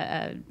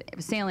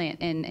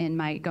salient in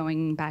my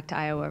going back to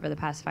Iowa over the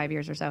past 5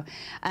 years or so.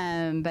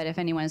 But if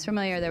anyone is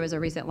familiar, there was a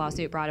recent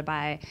lawsuit brought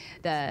by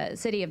the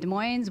city of Des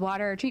Moines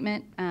water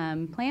treatment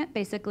plant,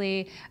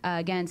 basically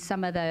against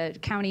some of the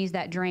counties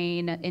that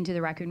drain into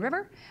the Raccoon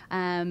River,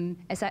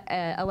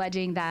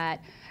 alleging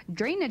that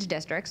drainage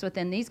districts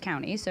within these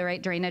counties. So,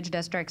 right, drainage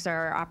districts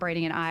are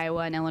operating in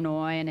Iowa and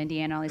Illinois and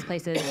Indiana, all these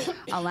places,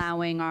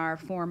 allowing our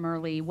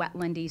formerly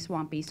wetlandy,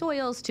 swampy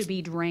soils to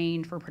be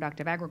drained for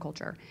productive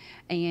agriculture.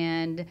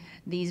 And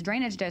these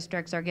drainage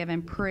districts are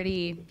given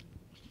pretty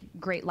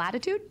great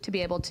latitude to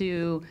be able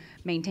to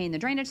maintain the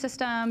drainage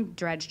system,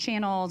 dredge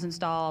channels,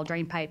 install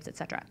drain pipes, et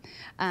cetera.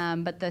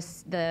 But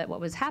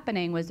what was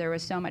happening was there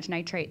was so much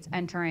nitrates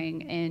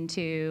entering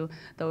into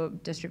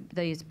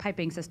these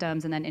piping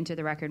systems and then into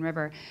the Raccoon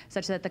River,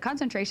 such that the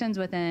concentrations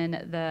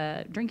within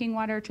the drinking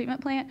water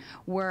treatment plant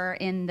were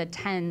in the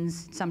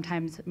tens,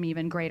 sometimes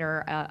even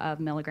greater, of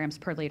milligrams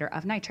per liter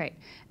of nitrate.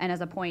 And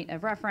as a point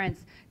of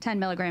reference, 10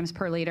 milligrams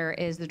per liter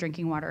is the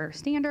drinking water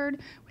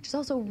standard, which is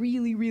also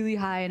really, really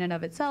high in and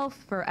of itself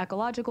for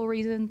ecological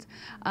reasons.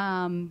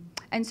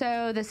 And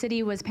so the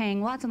city was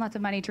paying lots and lots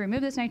of money to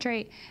remove this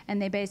nitrate,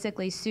 and they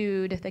basically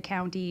sued the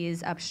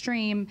counties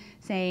upstream,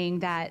 saying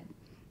that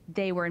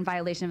they were in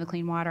violation of the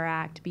Clean Water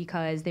Act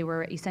because they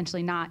were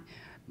essentially not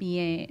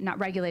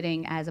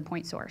regulating as a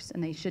point source,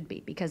 and they should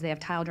be, because they have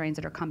tile drains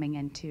that are coming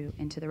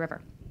into the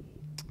river.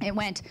 It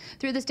went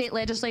through the state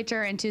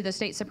legislature into the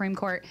state Supreme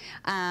Court,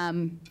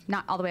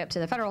 not all the way up to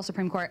the federal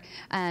Supreme Court,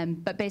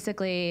 but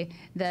basically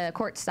the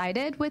court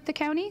sided with the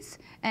counties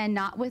and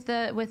not with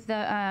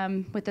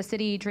the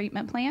city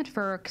treatment plant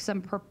for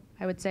some,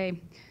 I would say,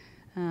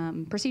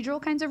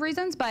 procedural kinds of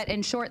reasons. But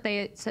in short,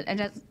 they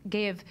just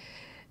gave.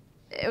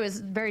 It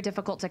was very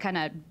difficult to kind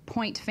of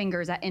point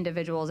fingers at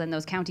individuals, and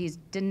those counties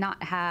did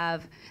not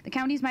have, the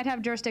counties might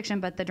have jurisdiction,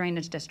 but the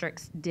drainage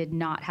districts did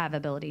not have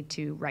ability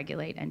to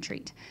regulate and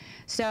treat.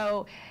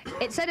 So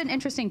it set an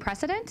interesting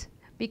precedent,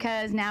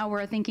 because now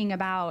we're thinking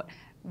about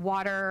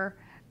water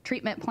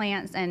treatment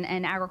plants and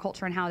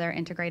agriculture and how they're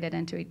integrated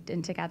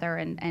together,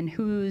 and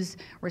who's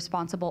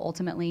responsible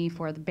ultimately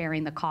for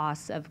bearing the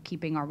costs of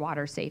keeping our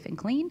water safe and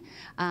clean.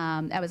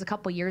 That was a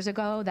couple years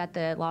ago that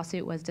the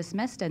lawsuit was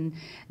dismissed, and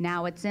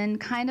now it's in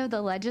kind of the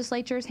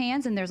legislature's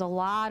hands, and there's a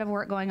lot of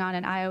work going on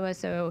in Iowa.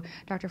 So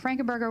Dr.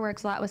 Frankenberger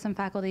works a lot with some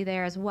faculty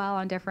there as well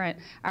on different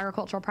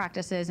agricultural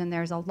practices, and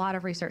there's a lot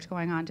of research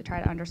going on to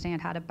try to understand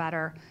how to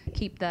better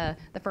keep the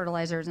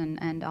fertilizers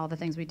and all the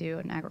things we do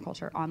in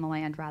agriculture on the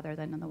land rather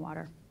than in the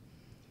water.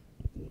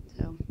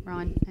 So,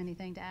 Ron,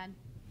 anything to add?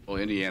 Well,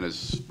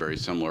 Indiana's very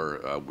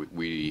similar.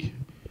 We,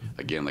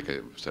 again, like I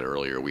said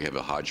earlier, we have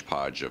a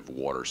hodgepodge of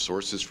water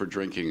sources for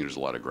drinking. There's a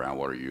lot of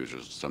groundwater used,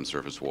 there's some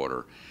surface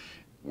water.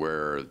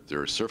 Where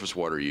there's surface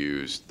water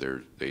used,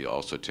 they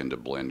also tend to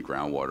blend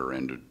groundwater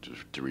in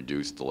to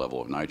reduce the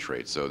level of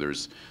nitrate. So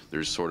there's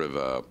sort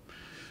of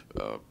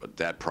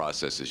that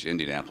process is,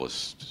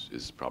 Indianapolis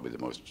is probably the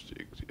most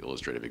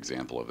illustrative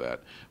example of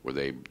that, where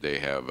they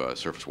have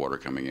surface water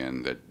coming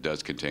in that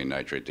does contain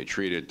nitrate. They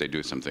treat it, they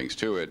do some things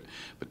to it,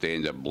 but they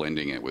end up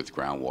blending it with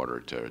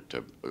groundwater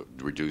to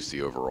reduce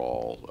the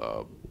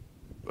overall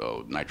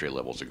nitrate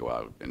levels that go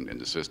out in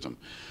the system.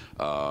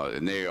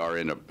 And they are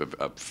in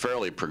a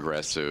fairly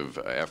progressive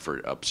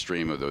effort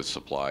upstream of those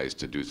supplies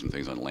to do some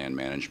things on land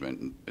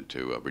management and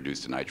to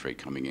reduce the nitrate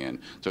coming in.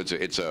 So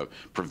it's a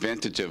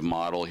preventative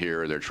model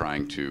here. They're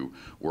trying to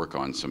work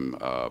on some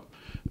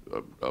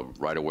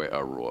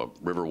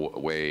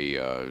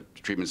riverway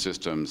treatment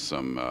systems,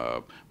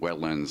 some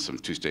wetlands, some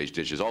two-stage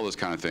ditches, all those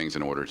kind of things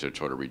in order to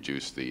try to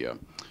reduce the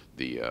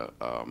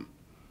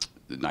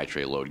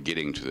nitrate load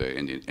getting to the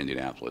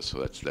Indianapolis.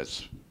 So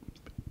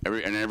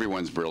and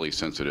everyone's really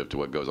sensitive to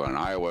what goes on in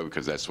Iowa,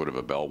 because that's sort of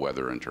a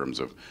bellwether in terms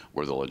of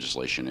where the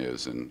legislation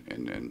is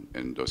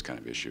and those kind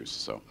of issues.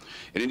 So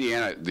in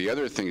Indiana, the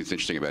other thing that's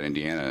interesting about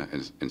Indiana,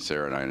 and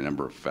Sarah and I and a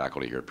number of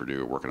faculty here at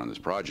Purdue are working on this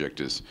project,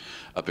 is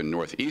up in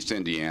northeast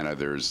Indiana,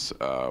 there's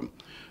a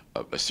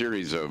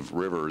series of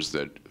rivers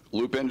that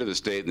loop into the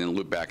state and then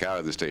loop back out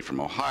of the state from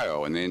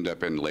Ohio, and they end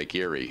up in Lake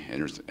Erie.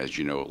 And as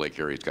you know, Lake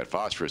Erie's got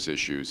phosphorus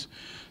issues.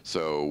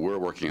 So we're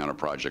working on a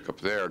project up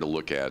there to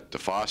look at the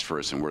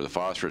phosphorus and where the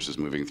phosphorus is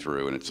moving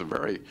through. And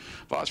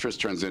phosphorus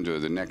turns into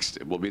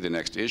it will be the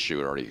next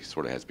issue. It already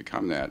sort of has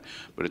become that.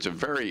 But it's a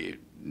very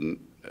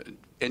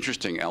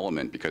interesting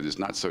element because it's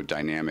not so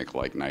dynamic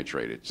like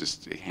nitrate.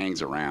 It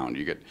hangs around.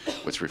 You get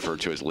what's referred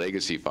to as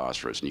legacy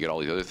phosphorus, and you get all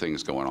these other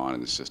things going on in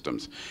the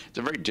systems. It's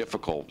a very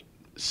difficult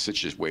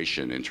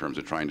situation in terms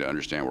of trying to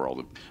understand where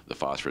all the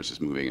phosphorus is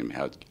moving and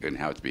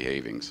how it's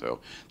behaving. So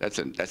that's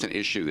an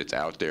issue that's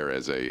out there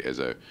as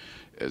a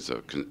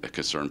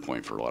concern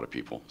point for a lot of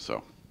people.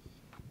 So.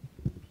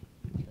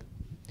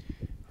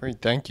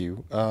 Great, thank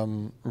you,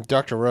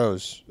 Dr.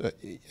 Rose.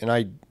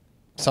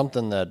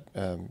 Something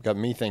that got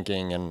me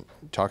thinking and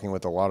talking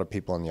with a lot of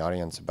people in the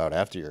audience about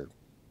after your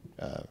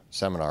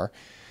seminar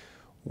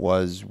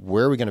was,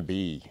 where are we going to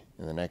be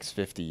in the next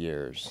 50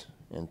 years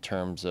in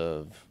terms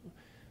of,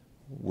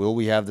 will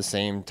we have the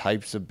same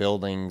types of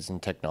buildings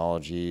and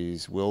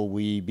technologies? Will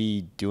we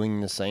be doing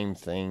the same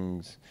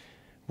things?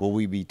 Will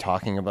we be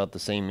talking about the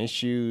same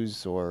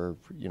issues? Or,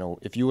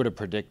 if you were to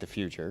predict the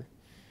future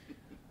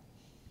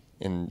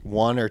in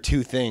one or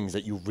two things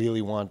that you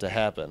really want to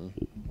happen,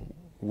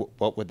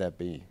 what would that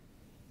be?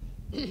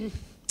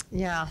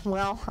 Yeah,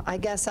 well, I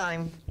guess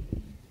I'm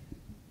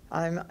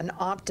I'm an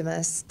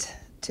optimist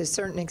to a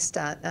certain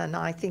extent, and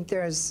I think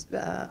there's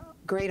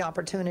great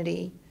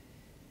opportunity.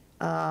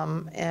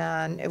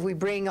 And if we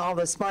bring all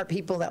the smart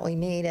people that we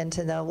need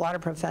into the water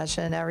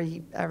profession,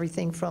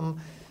 everything from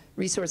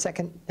resource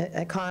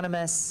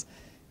economists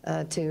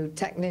to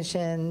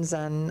technicians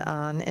and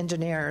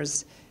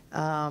engineers,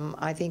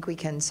 I think we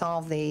can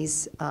solve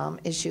these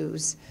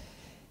issues.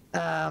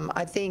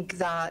 I think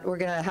that we're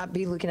going to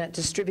be looking at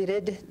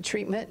distributed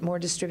treatment, more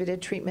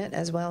distributed treatment,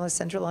 as well as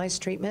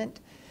centralized treatment,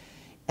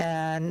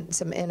 and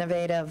some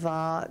innovative,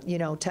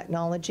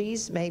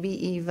 technologies, maybe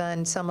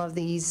even some of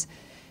these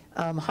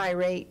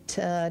high-rate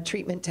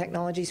treatment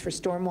technologies for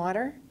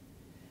stormwater,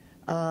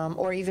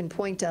 or even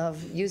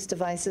point-of-use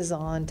devices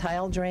on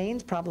tile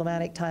drains,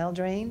 problematic tile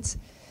drains.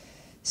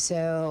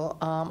 So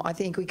I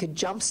think we could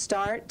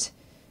jumpstart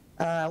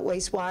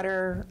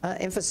wastewater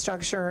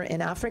infrastructure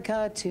in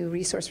Africa to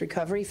resource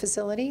recovery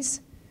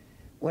facilities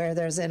where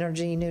there's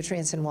energy,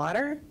 nutrients, and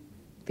water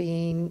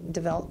being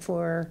developed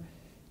for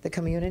the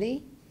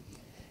community.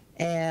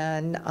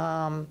 And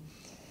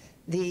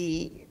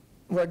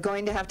we're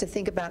going to have to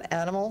think about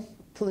animal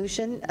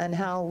pollution and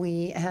how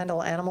we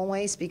handle animal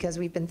waste, because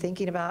we've been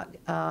thinking about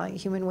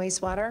human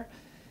wastewater,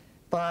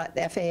 but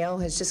the FAO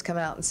has just come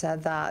out and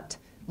said that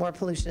more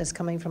pollution is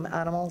coming from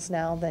animals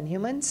now than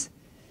humans.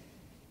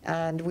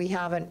 And we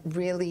haven't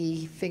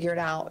really figured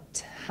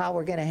out how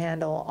we're going to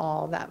handle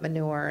all that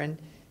manure.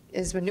 And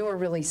is manure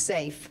really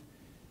safe?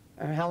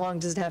 Or how long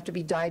does it have to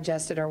be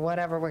digested, or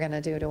whatever we're going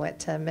to do to it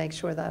to make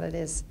sure that it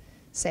is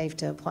safe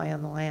to apply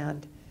on the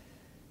land?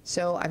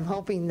 So I'm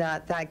hoping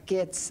that that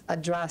gets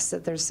addressed,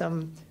 that there's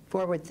some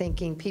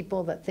forward-thinking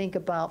people that think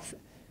about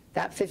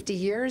that 50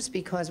 years,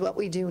 because what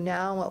we do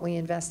now, what we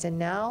invest in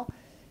now,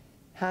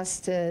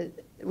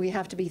 we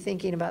have to be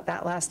thinking about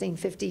that lasting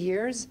 50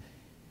 years.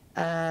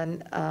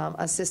 And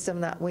a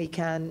system that we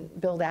can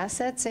build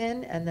assets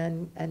in and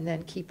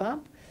then keep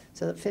up,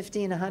 so that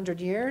 50 and 100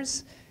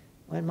 years,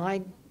 when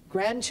my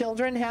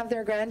grandchildren have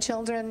their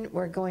grandchildren,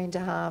 we're going to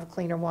have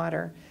cleaner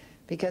water.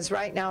 Because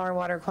right now our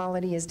water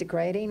quality is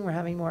degrading. We're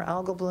having more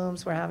algal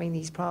blooms. We're having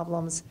these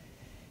problems.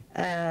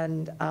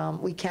 And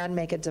we can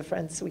make a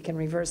difference. We can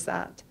reverse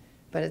that.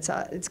 But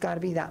it's got to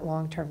be that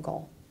long-term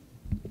goal.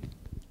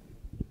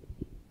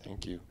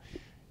 Thank you.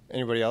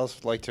 Anybody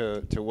else like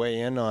to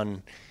weigh in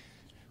on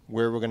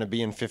where we're going to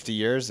be in 50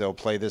 years? They'll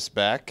play this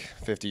back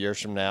 50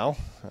 years from now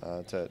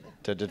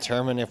to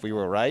determine if we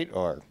were right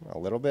or a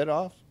little bit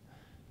off.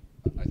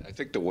 I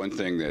think the one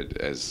thing that,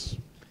 as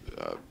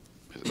a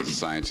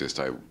scientist,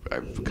 I've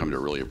come to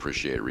really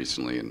appreciate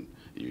recently, and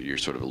you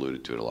sort of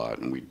alluded to it a lot,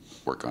 and we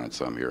work on it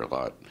some here a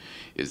lot,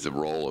 is the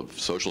role of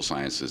social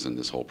sciences in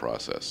this whole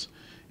process,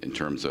 in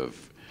terms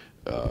of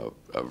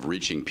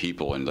reaching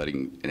people and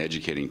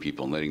educating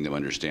people and letting them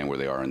understand where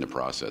they are in the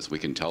process. We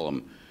can tell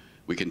them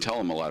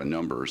a lot of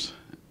numbers,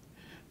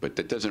 but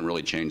that doesn't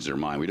really change their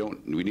mind.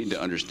 We need to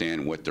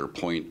understand what their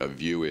point of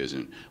view is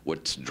and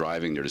what's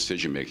driving their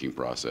decision-making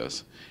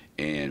process.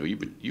 And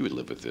you would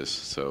live with this,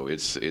 so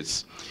it's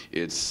a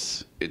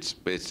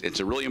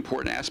really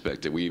important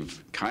aspect that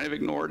we've kind of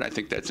ignored. I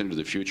think that's into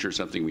the future,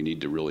 something we need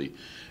to really,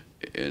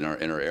 in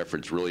our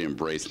efforts, really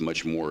embrace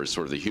much more, is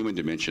sort of the human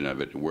dimension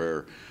of it,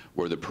 where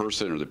the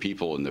person or the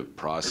people in the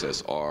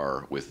process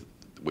are with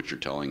what you're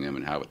telling them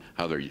and how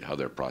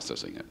they're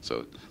processing it.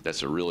 So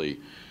that's a really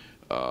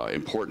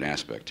important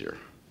aspect here.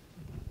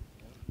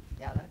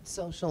 Yeah, that's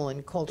social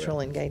and cultural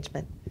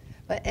engagement.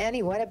 But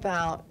Annie, what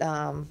about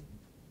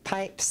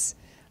pipes?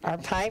 Our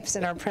pipes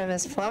and our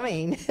premise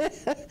plumbing.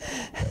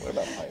 What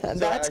about pipes?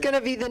 That's going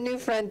to be the new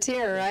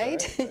frontier,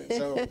 right?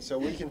 So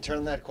we can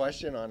turn that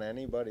question on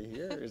anybody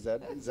here. Is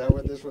that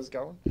where this was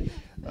going?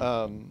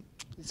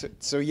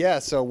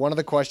 So one of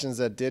the questions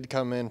that did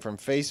come in from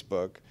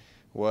Facebook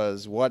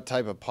was, what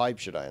type of pipe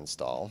should I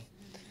install?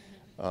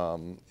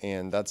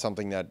 And that's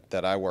something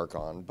that I work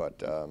on.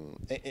 But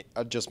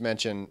I'll just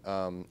mention,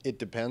 it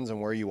depends on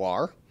where you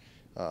are.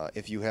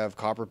 If you have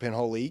copper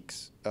pinhole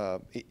leaks,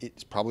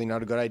 it's probably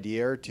not a good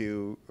idea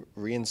to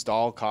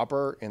reinstall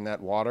copper in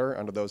that water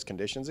under those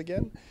conditions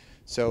again.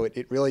 So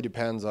it really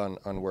depends on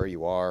where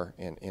you are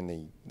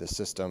in the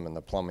system and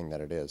the plumbing that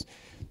it is.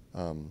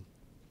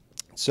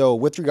 So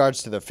with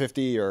regards to the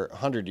 50 or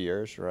 100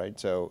 years, right,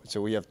 so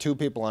we have two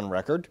people on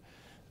record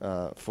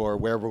for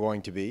where we're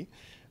going to be.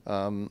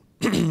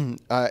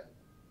 I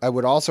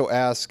would also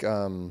ask,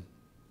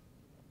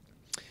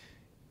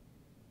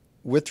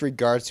 with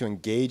regards to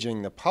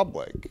engaging the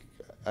public,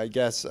 I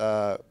guess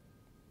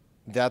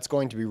that's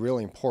going to be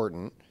really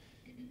important.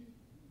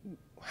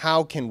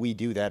 How can we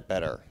do that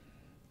better?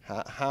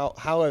 How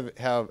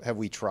have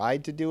we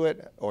tried to do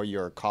it, or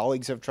your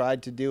colleagues have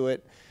tried to do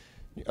it?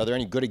 Are there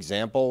any good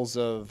examples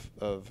of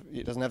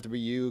it doesn't have to be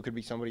you, it could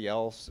be somebody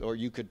else, or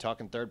you could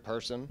talk in third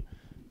person.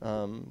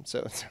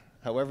 So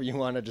however you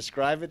want to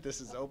describe it,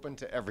 this is open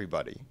to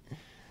everybody.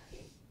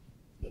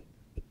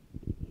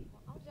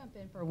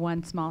 For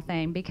one small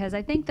thing, because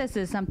I think this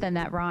is something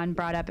that Ron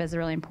brought up as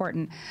really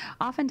important.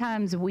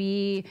 Oftentimes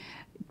we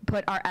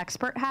put our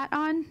expert hat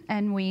on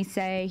and we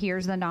say,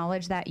 here's the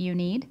knowledge that you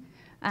need.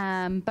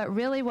 But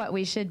really what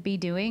we should be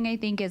doing, I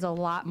think, is a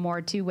lot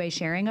more two-way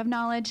sharing of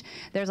knowledge.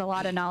 There's a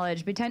lot of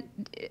knowledge.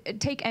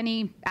 Take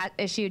any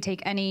issue,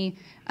 take any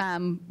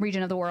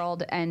region of the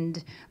world,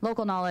 and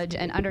local knowledge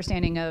and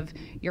understanding of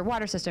your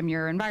water system,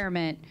 your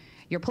environment,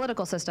 your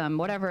political system,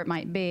 whatever it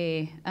might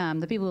be,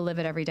 the people who live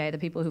it every day, the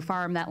people who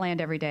farm that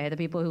land every day, the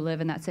people who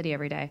live in that city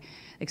every day,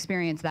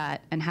 experience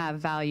that and have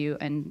value.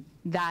 And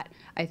that,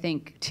 I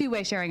think,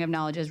 two-way sharing of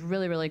knowledge is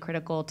really, really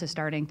critical to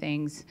starting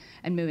things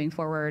and moving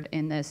forward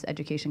in this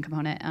education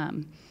component.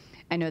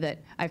 I know that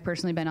I've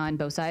personally been on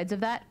both sides of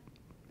that,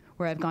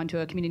 where I've gone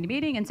to a community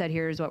meeting and said,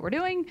 here's what we're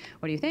doing,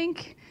 what do you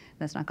think?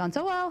 That's not gone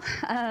so well.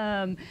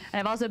 And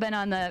I've also been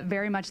on the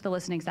very much the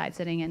listening side,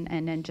 sitting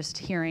and just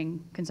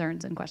hearing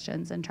concerns and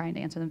questions and trying to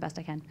answer them best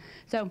I can.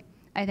 So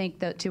I think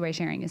the two-way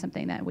sharing is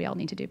something that we all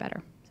need to do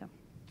better. So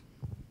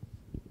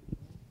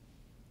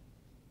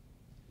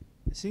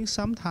I think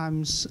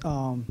sometimes,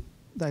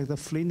 like the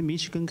Flint,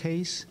 Michigan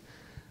case,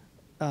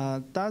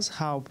 does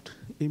help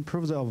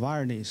improve the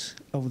awareness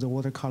of the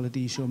water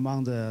quality issue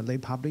among the lay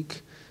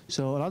public.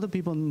 So a lot of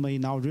people may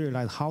now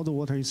realize how the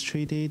water is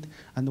treated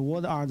and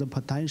what are the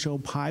potential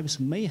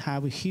pipes may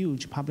have a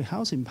huge public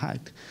health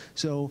impact.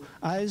 So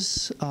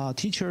as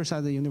teachers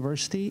at the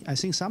university, I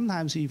think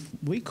sometimes if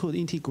we could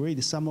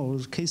integrate some of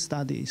those case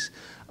studies,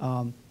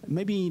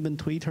 maybe even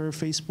Twitter,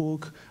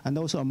 Facebook, and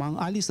also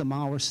at least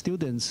among our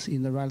students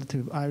in the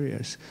relative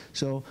areas.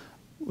 So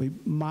we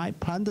might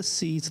plant the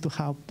seeds to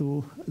help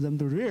them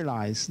to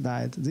realize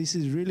that this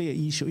is really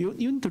an issue. You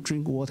need to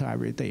drink water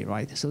every day,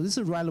 right? So this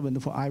is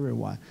relevant for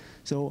everyone.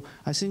 So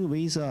I think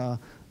with,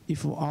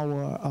 if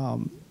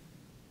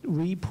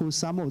we put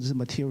some of these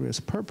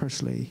materials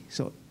purposely,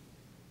 so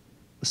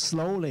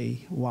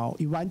slowly, well,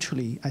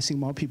 eventually, I think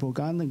more people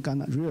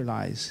gonna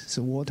realize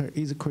so water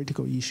is a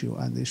critical issue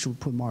and they should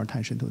put more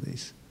attention to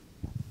this.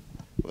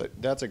 Well,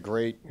 that's a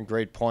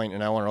great point,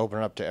 and I want to open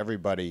it up to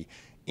everybody.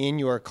 In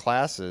your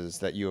classes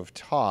that you have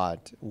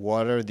taught,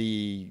 what are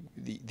the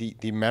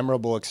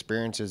memorable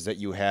experiences that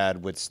you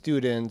had with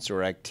students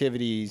or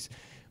activities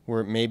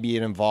where maybe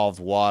it involved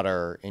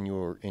water and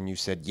you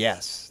said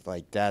yes,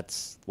 like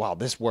that's, wow,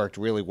 this worked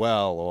really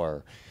well,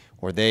 or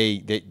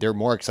they're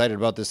more excited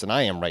about this than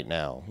I am right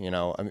now. You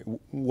know, I mean,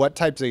 what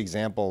types of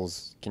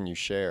examples can you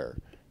share,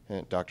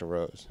 Dr.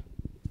 Rose?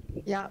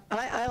 Yeah,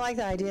 I like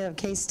the idea of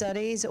case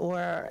studies,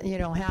 or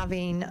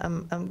having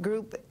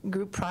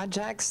group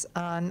projects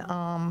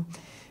on.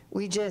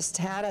 We just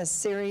had a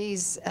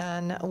series,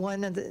 and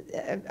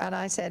and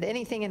I said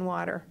anything in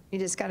water. You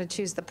just got to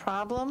choose the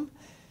problem,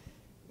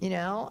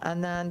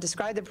 and then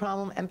describe the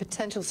problem and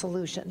potential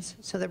solutions.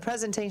 So the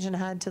presentation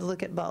had to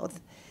look at both,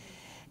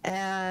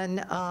 and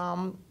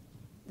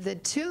the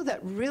two that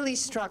really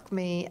struck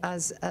me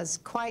as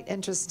quite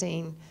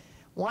interesting,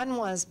 one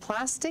was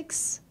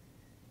plastics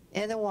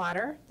in the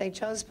water. They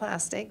chose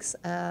plastics,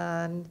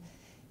 and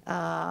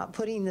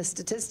putting the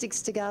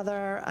statistics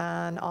together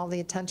and all the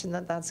attention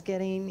that's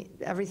getting,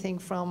 everything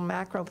from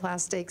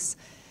macroplastics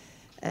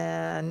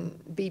and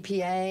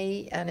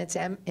BPA and its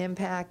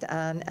impact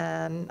and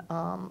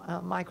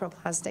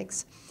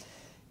microplastics,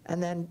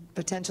 and then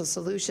potential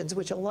solutions,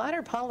 which a lot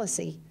are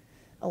policy.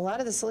 A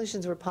lot of the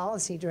solutions were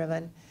policy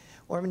driven,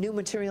 or new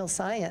material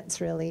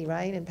science, really,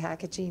 right, and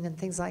packaging and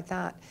things like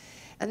that.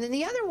 And then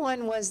the other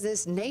one was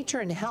this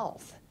nature and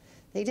health.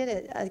 They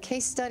did a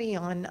case study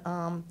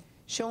on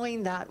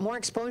showing that more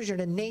exposure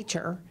to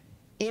nature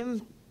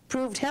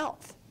improved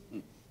health,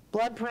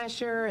 blood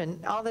pressure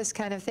and all this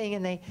kind of thing.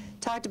 And they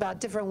talked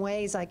about different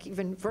ways, like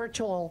even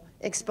virtual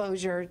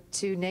exposure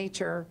to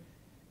nature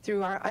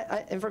through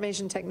our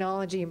information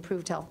technology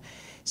improved health.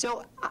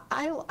 So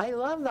I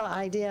love the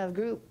idea of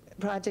group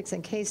projects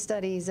and case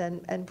studies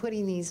and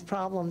putting these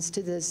problems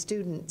to the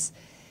students,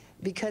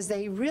 because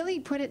they really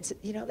put it,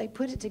 they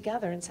put it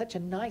together in such a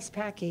nice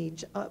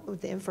package with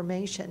the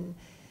information,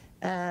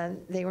 and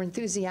they were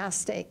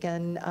enthusiastic,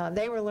 and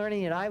they were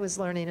learning and I was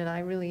learning, and I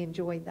really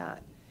enjoyed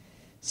that.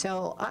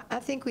 So I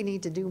think we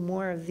need to do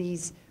more of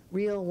these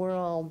real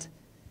world,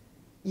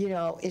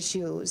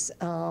 issues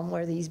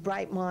where these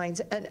bright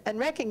minds, and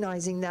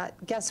recognizing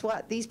that, guess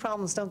what, these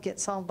problems don't get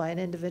solved by an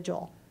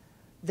individual.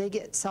 They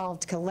get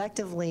solved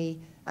collectively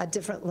at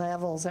different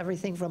levels,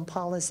 everything from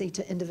policy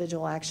to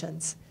individual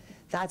actions.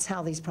 That's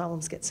how these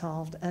problems get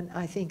solved, and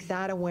I think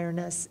that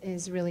awareness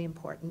is really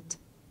important.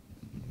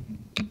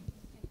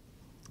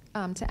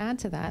 To add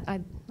to that,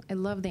 I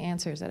love the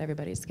answers that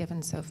everybody's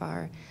given so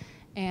far.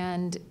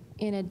 And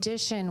in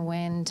addition,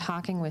 when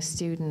talking with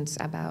students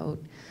about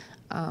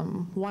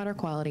water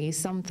quality,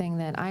 something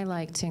that I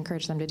like to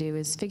encourage them to do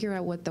is figure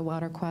out what the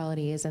water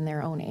quality is in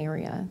their own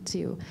area.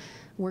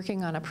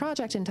 Working on a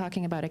project and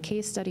talking about a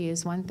case study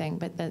is one thing,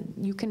 but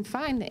you can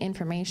find the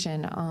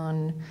information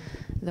on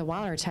the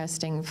water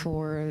testing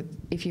for,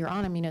 if you're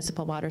on a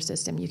municipal water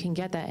system, you can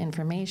get that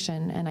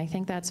information. And I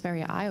think that's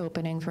very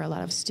eye-opening for a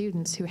lot of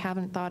students who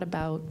haven't thought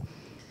about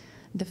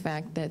the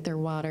fact that their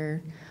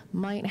water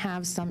might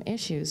have some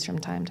issues from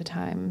time to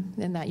time,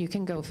 and that you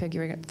can go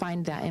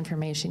find that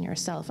information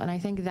yourself. And I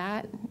think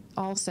that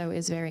also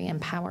is very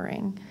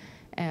empowering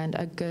and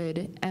a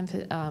good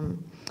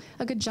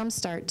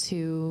jumpstart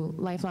to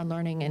lifelong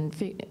learning and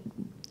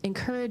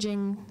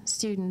encouraging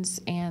students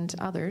and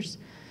others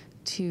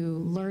to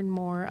learn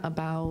more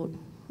about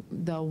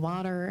the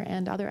water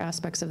and other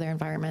aspects of their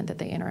environment that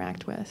they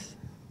interact with.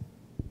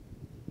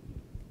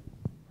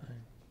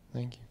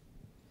 Thank you.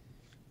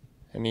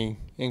 Any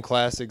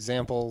in-class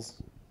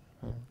examples?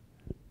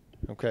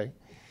 Okay.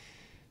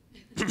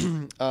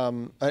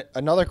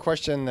 Another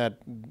question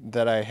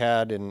that I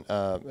had, and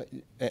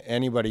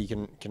anybody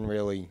can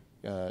really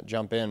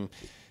jump in.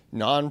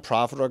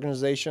 Non-profit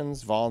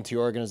organizations, volunteer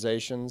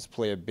organizations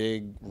play a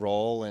big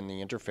role in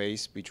the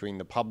interface between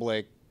the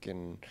public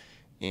and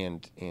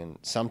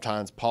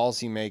sometimes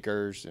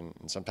policymakers, and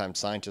sometimes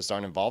scientists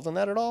aren't involved in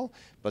that at all,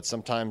 but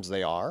sometimes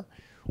they are.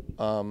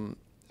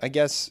 I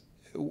guess,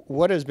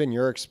 what has been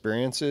your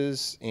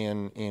experiences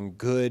in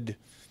good,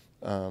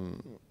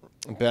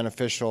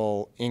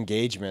 beneficial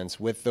engagements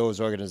with those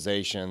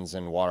organizations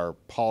in water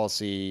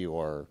policy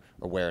or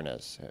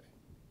awareness?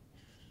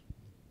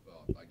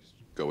 Well, I just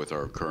go with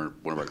one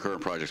of our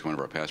current projects, one of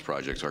our past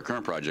projects. Our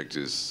current project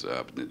is,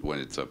 when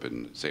it's up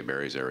in St.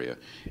 Mary's area,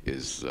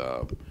 is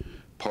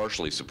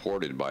partially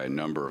supported by a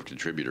number of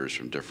contributors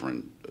from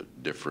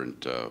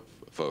different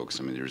folks.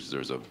 I mean,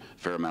 there's a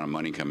fair amount of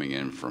money coming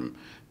in from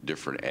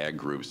different ag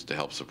groups to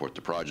help support the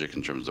project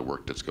in terms of the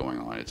work that's going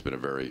on. It's been a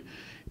very,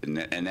 and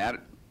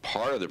that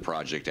part of the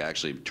project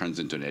actually turns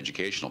into an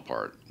educational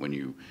part. When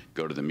you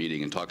go to the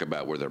meeting and talk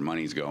about where their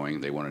money's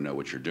going, they want to know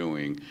what you're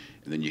doing,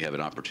 and then you have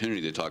an opportunity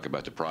to talk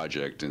about the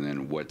project and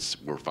then what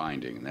we're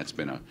finding. And that's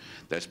been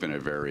a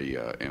very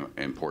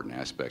important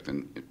aspect.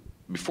 And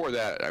before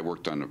that,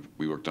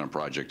 we worked on a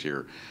project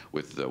here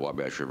with the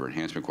Wabash River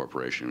Enhancement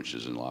Corporation, which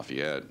is in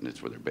Lafayette, and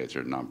it's where they're based.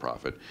 They're a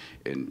nonprofit,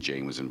 and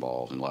Jane was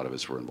involved, and a lot of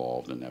us were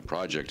involved in that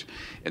project.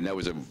 And that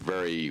was a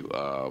very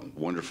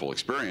wonderful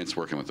experience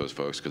working with those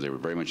folks, because they were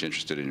very much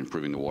interested in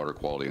improving the water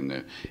quality in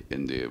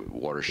the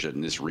watershed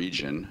in this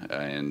region,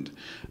 and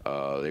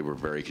they were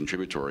very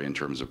contributory in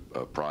terms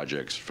of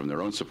projects from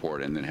their own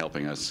support, and then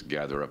helping us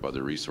gather up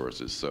other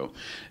resources. So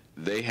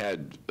they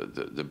had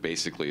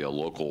basically a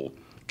local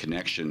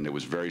connection that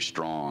was very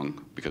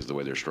strong because of the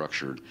way they're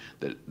structured,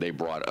 that they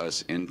brought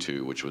us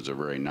into, which was a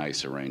very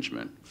nice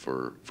arrangement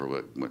for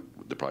what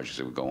the projects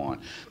that would go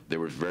on. They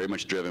were very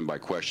much driven by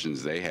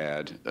questions they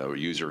had,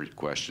 user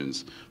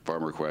questions,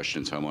 farmer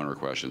questions, homeowner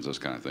questions, those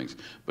kind of things.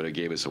 But it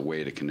gave us a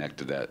way to connect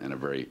to that in a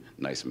very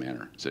nice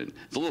manner. So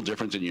it's a little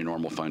different than your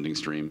normal funding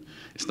stream.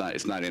 It's not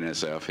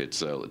NSF.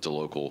 It's a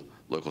local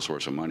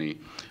source of money.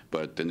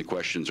 But then the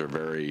questions are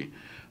very.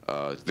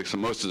 So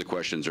most of the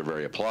questions are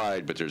very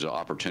applied, but there's an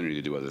opportunity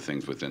to do other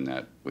things within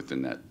that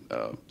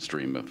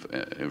stream of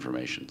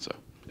information. So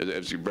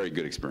it's a very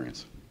good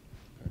experience.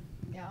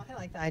 Yeah, I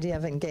like the idea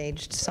of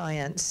engaged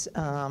science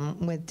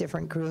with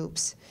different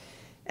groups.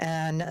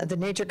 And the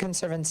Nature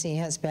Conservancy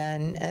has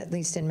been, at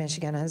least in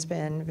Michigan, has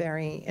been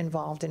very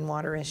involved in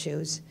water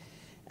issues.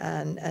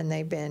 And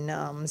they've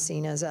been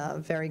seen as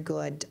a very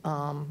good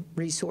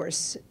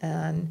resource.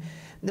 And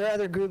there are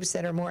other groups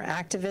that are more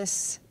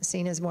activists,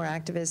 seen as more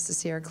activists. The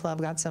Sierra Club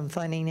got some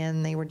funding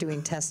in. They were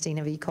doing testing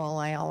of E.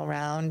 coli all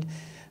around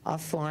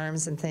off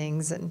farms and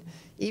things. And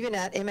even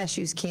at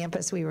MSU's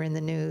campus, we were in the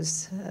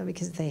news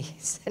because they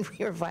said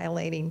we were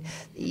violating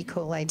the E.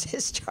 coli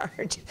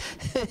discharge.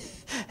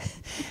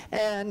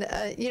 And,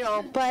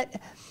 but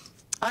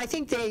I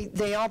think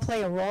they all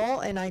play a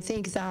role, and I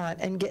think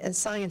that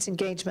science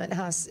engagement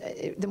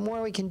the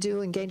more we can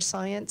do engage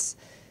science,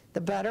 the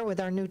better with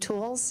our new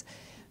tools.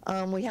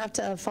 We have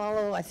to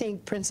follow, I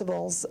think,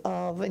 principles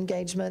of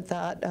engagement,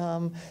 that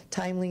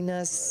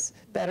timeliness,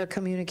 better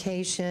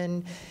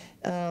communication,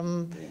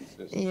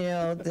 the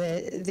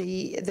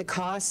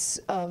costs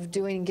of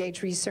doing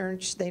engaged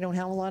research. They don't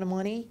have a lot of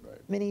money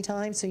many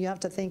times, so you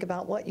have to think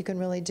about what you can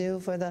really do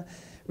for the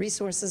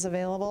resources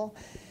available.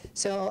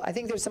 So I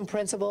think there's some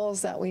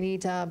principles that we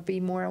need to be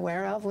more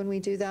aware of when we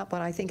do that,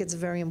 but I think it's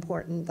very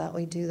important that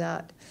we do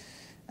that,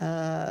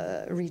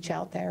 reach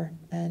out there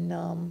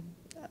and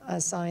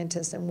as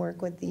scientists and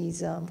work with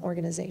these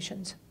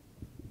organizations.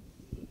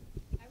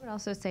 I would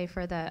also say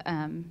for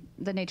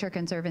the Nature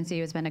Conservancy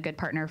has been a good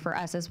partner for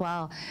us as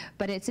well.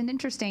 But it's an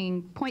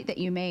interesting point that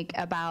you make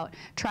about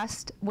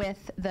trust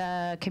with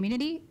the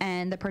community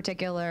and the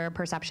particular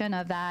perception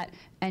of that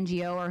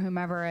NGO or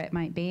whomever it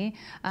might be.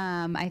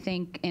 I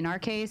think in our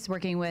case,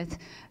 working with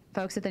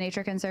folks at the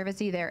Nature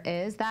Conservancy, there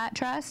is that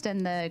trust,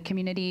 and the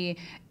community,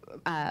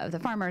 the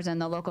farmers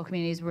and the local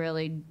communities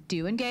really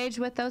do engage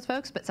with those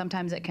folks, but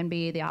sometimes it can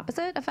be the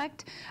opposite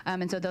effect.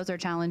 And so those are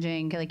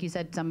challenging. Like you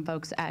said, some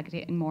folks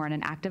acting more in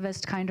an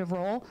activist kind of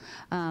role.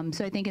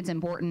 So I think it's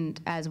important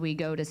as we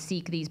go to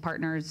seek these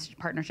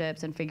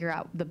partnerships and figure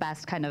out the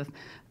best kind of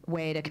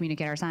way to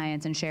communicate our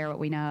science and share what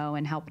we know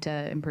and help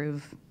to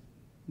improve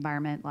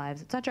environment,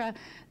 lives, et cetera,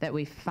 that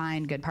we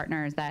find good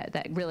partners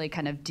that really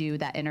kind of do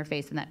that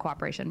interface and that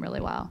cooperation really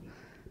well.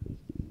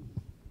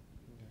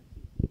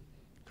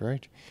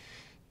 Great.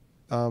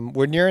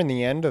 We're nearing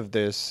the end of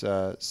this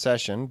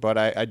session, but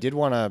I did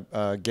want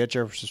to get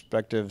your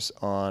perspectives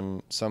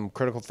on some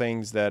critical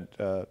things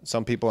that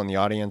some people in the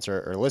audience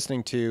are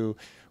listening to,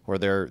 or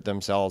they're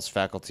themselves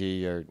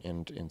faculty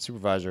and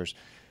supervisors.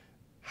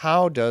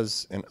 How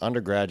does an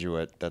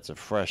undergraduate that's a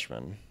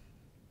freshman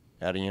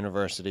at a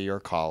university or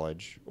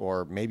college,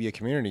 or maybe a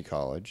community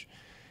college,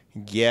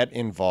 get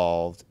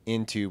involved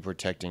into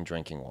protecting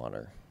drinking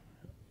water?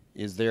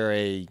 Is there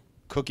a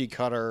cookie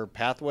cutter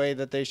pathway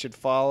that they should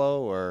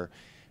follow, or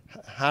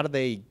how do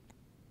they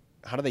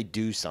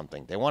do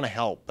something? They want to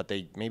help, but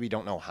they maybe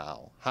don't know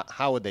how.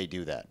 How would they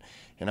do that?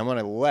 And I'm going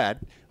to let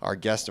our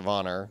guest of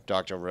honor,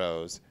 Dr.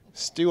 Rose,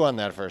 stew on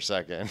that for a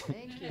second.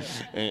 Thank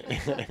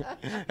you.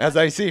 As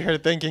I see her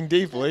thinking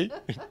deeply.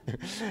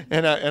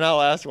 and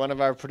I'll ask one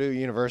of our Purdue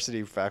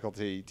University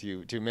faculty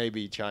to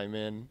maybe chime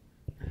in.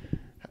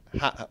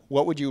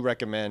 What would you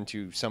recommend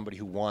to somebody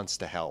who wants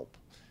to help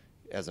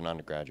as an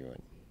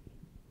undergraduate?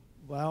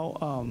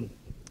 Well,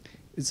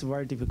 it's a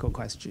very difficult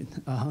question.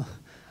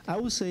 I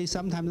would say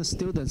sometimes the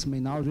students may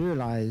not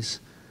realize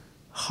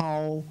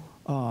how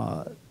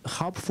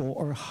helpful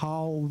or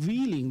how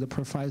willing the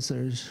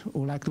professors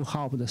would like to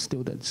help the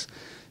students.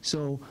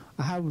 So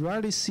I have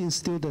rarely seen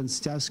students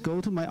just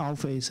go to my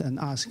office and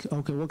ask,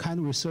 okay, what kind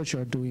of research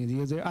you're doing?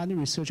 Is there any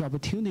research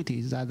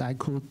opportunities that I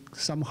could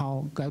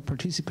somehow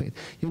participate?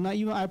 You know,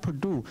 even at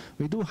Purdue,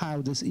 we do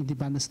have this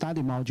independent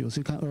study modules.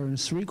 You can earn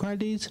 3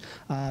 credits.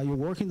 You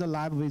work in the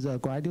lab with a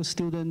graduate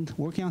student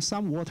working on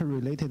some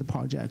water-related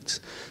projects.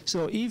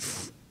 So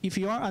if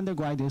you are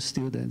undergraduate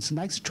students,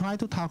 next try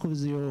to talk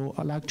with your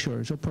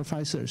lecturers or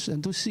professors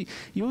and to see,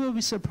 you will be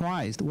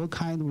surprised what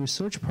kind of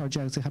research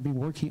projects they have been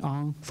working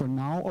on for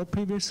now or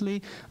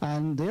previously,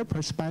 and their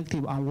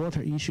perspective on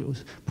water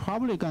issues.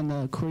 Probably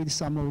gonna create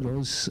some of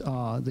those,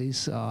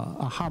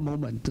 aha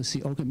moment to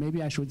see, okay,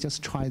 maybe I should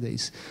just try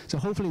this. So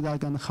hopefully that's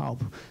gonna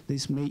help.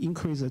 This may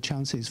increase the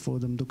chances for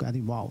them to get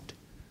involved.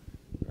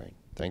 Right,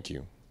 thank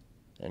you.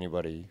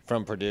 Anybody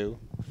from Purdue?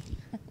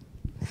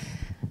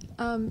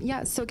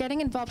 Yeah, so getting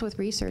involved with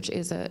research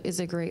is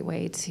a great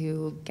way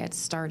to get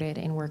started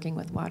in working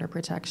with water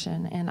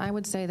protection. And I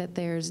would say that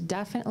there's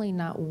definitely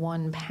not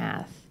one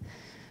path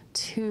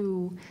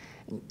to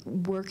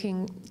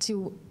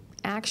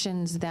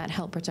actions that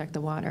help protect the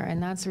water.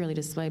 And that's really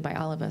displayed by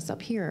all of us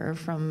up here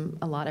from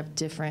a lot of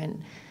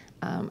different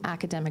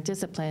academic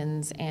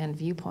disciplines and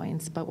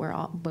viewpoints. But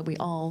we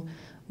all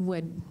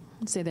would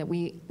say that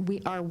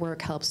our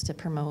work helps to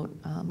promote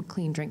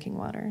clean drinking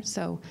water.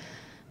 So.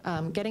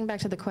 Getting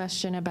back to the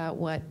question about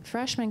what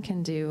freshmen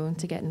can do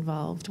to get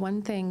involved,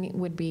 one thing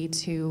would be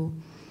to,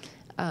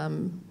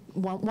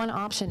 one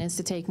option is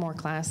to take more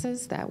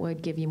classes that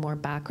would give you more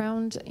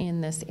background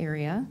in this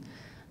area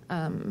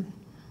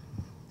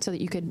so that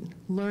you could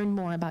learn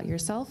more about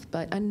yourself.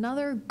 But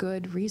another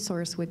good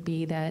resource would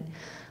be that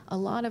a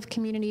lot of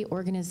community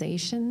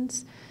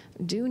organizations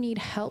do need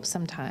help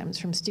sometimes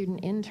from student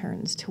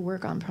interns to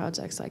work on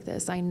projects like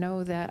this. I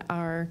know that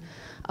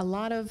a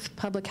lot of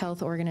public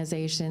health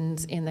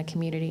organizations in the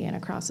community and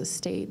across the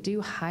state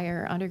do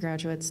hire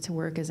undergraduates to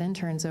work as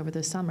interns over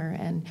the summer,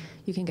 and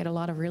you can get a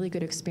lot of really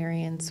good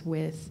experience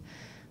with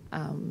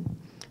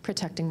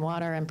protecting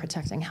water and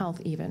protecting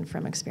health even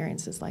from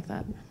experiences like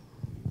that.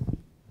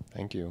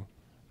 Thank you.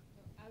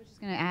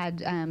 Going to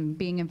add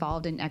being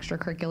involved in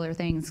extracurricular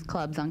things,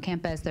 clubs on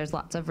campus. There's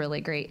lots of really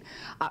great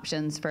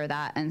options for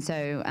that. And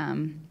so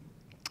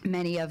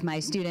many of my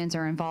students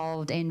are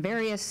involved in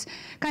various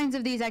kinds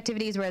of these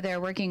activities where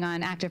they're working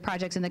on active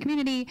projects in the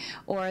community,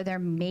 or they're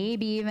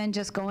maybe even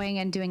just going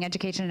and doing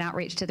education and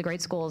outreach to the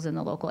grade schools in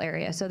the local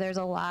area. So there's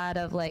a lot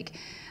of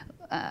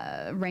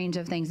range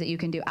of things that you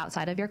can do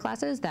outside of your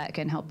classes that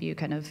can help you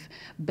kind of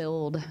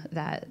build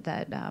that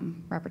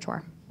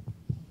repertoire.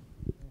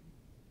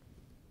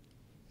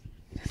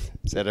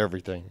 Said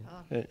everything.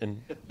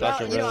 And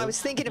Dr. Well, I was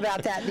thinking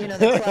about that,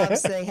 the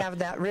clubs, they have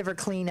that river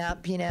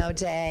cleanup,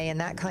 day and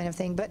that kind of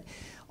thing. But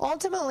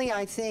ultimately,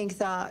 I think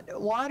that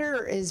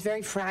water is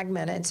very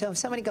fragmented. So if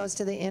somebody goes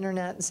to the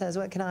internet and says,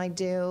 what can I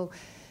do?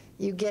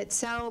 You get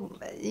so,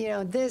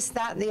 this,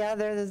 that, and the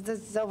other.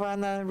 This is over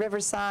on the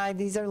riverside.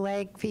 These are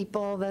lake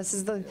people. This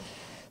is the,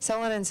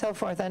 so on and so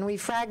forth. And we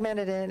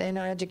fragmented it in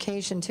our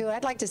education, too.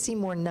 I'd like to see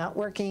more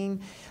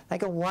networking,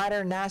 like a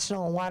water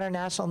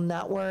national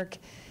network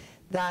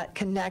that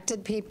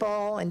connected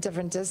people in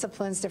different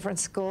disciplines, different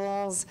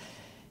schools,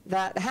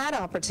 that had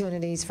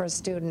opportunities for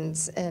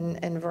students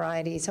in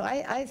variety. So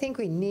I think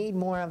we need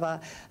more of a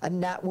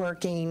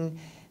networking,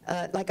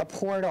 like a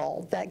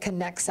portal that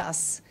connects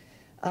us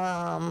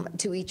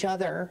to each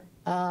other.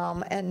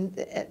 And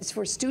it's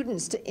for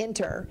students to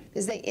enter,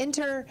 because they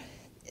enter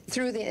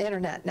through the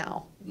internet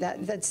now.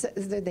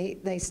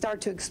 They start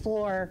to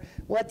explore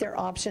what their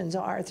options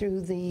are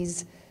through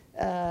these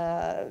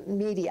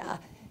media.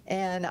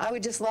 And I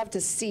would just love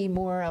to see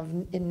more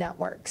in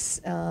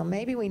networks.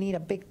 Maybe we need a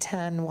Big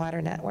Ten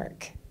water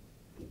network.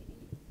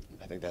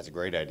 I think that's a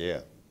great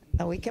idea.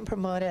 We can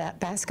promote it at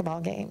basketball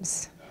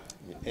games.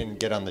 And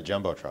get on the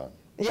Jumbotron.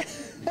 Yeah.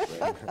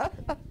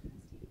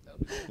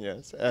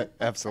 Yes,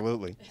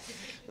 absolutely.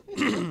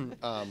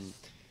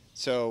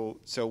 So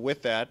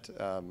with that,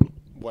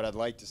 what I'd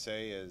like to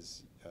say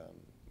is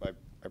I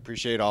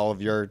appreciate all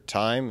of your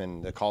time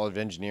and the College of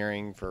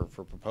Engineering for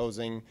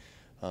proposing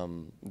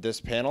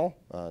this panel.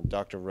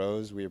 Dr.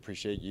 Rose, we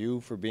appreciate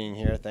you for being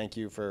here. Thank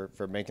you for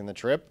making the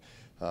trip.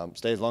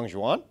 Stay as long as you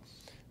want.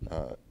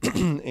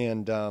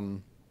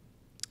 And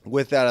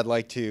with that, I'd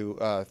like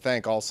to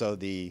thank also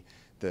the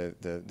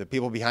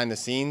people behind the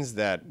scenes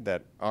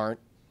that aren't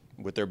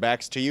with their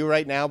backs to you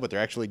right now, but they're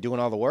actually doing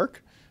all the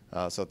work.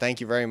 So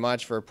thank you very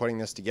much for putting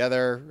this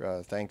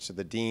together. Thanks to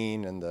the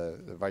Dean and the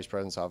Vice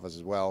President's office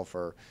as well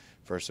for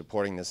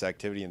supporting this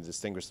activity and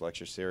Distinguished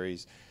Lecture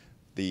Series.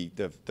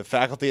 The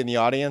faculty in the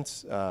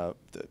audience,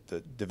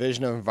 the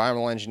Division of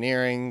Environmental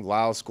Engineering,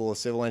 Lau School of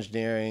Civil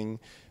Engineering,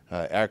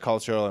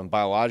 Agricultural and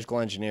Biological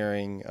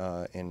Engineering,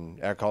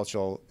 and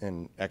Agricultural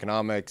and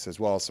Economics, as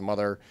well as some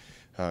other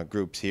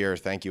groups here.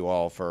 Thank you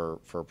all for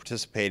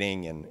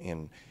participating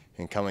and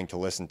coming to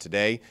listen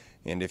today.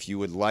 And if you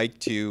would like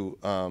to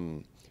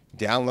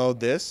download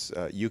this,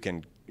 you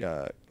can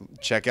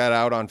check it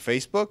out on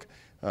Facebook.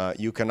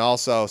 You can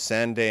also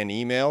send an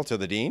email to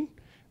the Dean,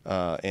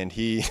 and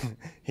he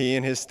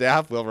and his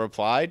staff will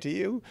reply to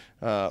you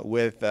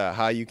with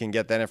how you can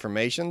get that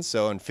information.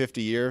 So in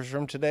 50 years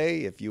from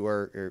today, if you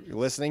are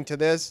listening to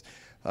this,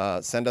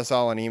 send us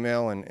all an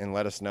email and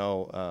let us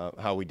know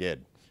how we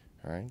did.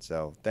 All right,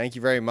 so thank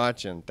you very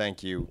much, and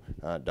thank you,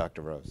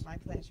 Dr. Rose. My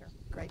pleasure.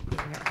 Great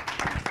being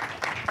here.